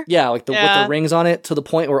binder? Yeah, like with Yeah. the rings on it, to the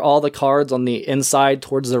point where all the cards on the inside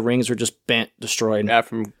towards the rings are just bent, destroyed, Yeah,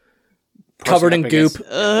 from covered in up goop, against-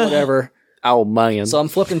 whatever. Oh, man. So I'm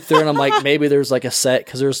flipping through and I'm like, maybe there's like a set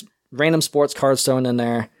because there's random sports cards thrown in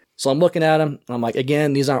there. So I'm looking at them and I'm like,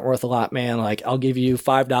 again, these aren't worth a lot, man. Like, I'll give you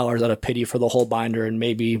 $5 out of pity for the whole binder, and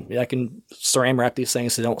maybe I can saran wrap these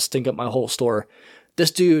things so they don't stink up my whole store.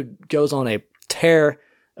 This dude goes on a tear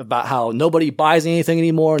about how nobody buys anything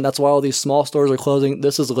anymore, and that's why all these small stores are closing.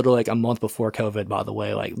 This is literally like a month before COVID, by the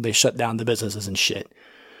way. Like, they shut down the businesses and shit.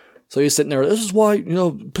 So he's sitting there, this is why,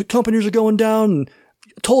 companies are going down, and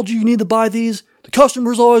I told you need to buy these. The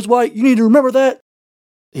customer's always right. You need to remember that.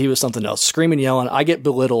 He was something else, screaming, yelling. I get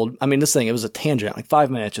belittled. I mean, this thing, it was a tangent, like 5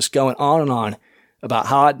 minutes, just going on. about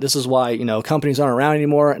how this is why, companies aren't around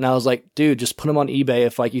anymore. And I was like, dude, just put them on eBay.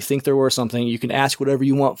 If like you think they're worth something, you can ask whatever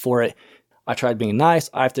you want for it. I tried being nice.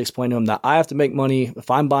 I have to explain to him that I have to make money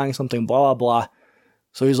if I'm buying something, blah, blah, blah.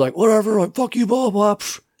 So he's like, whatever, like, fuck you, blah, blah, blah.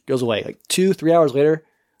 Goes away. Like 2-3 hours later,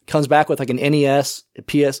 comes back with like an NES, a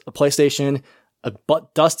PlayStation, a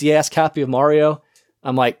dusty ass copy of Mario.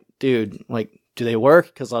 I'm like, dude, like, do they work?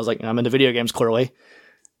 Because I was like, I'm into video games clearly.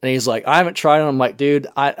 And he's like, I haven't tried them. I'm like, dude,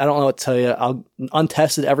 I don't know what to tell you. I'll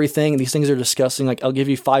untested everything. These things are disgusting. Like, I'll give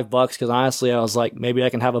you $5 because honestly, I was like, maybe I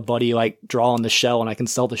can have a buddy like draw on the shell and I can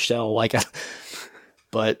sell the shell. Like,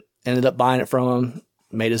 but ended up buying it from him.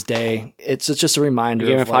 Made his day. It's just a reminder.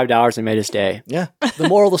 You gave him $5 and made his day. Yeah. The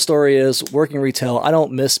moral of the story is working retail. I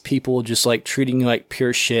don't miss people just like treating you like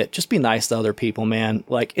pure shit. Just be nice to other people, man.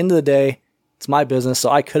 Like, end of the day, it's my business. So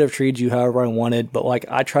I could have treated you however I wanted, but like,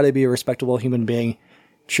 I try to be a respectable human being.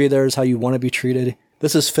 Treat others how you want to be treated.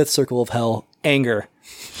 This is fifth circle of hell, anger.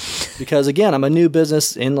 Because again, I'm a new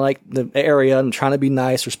business in like the area. I'm trying to be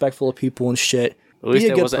nice, respectful of people and shit. At least be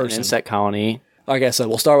a it good wasn't person. an insect colony. Like I said,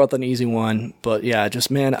 we'll start with an easy one. But yeah, just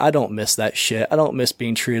man, I don't miss that shit. I don't miss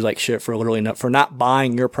being treated like shit for not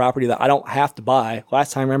buying your property that I don't have to buy.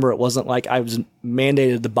 Last time, remember, it wasn't like I was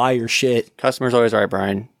mandated to buy your shit. Customer's always right,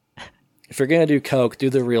 Brian. If you're gonna do coke, do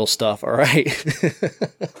the real stuff. All right.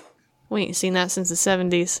 We ain't seen that since the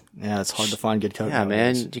 70s. Yeah, it's hard to find good coke. Yeah,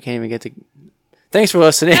 nowadays. man. You can't even get to... Thanks for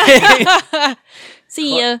listening.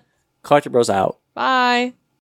 See ya. Collector Bros out. Bye.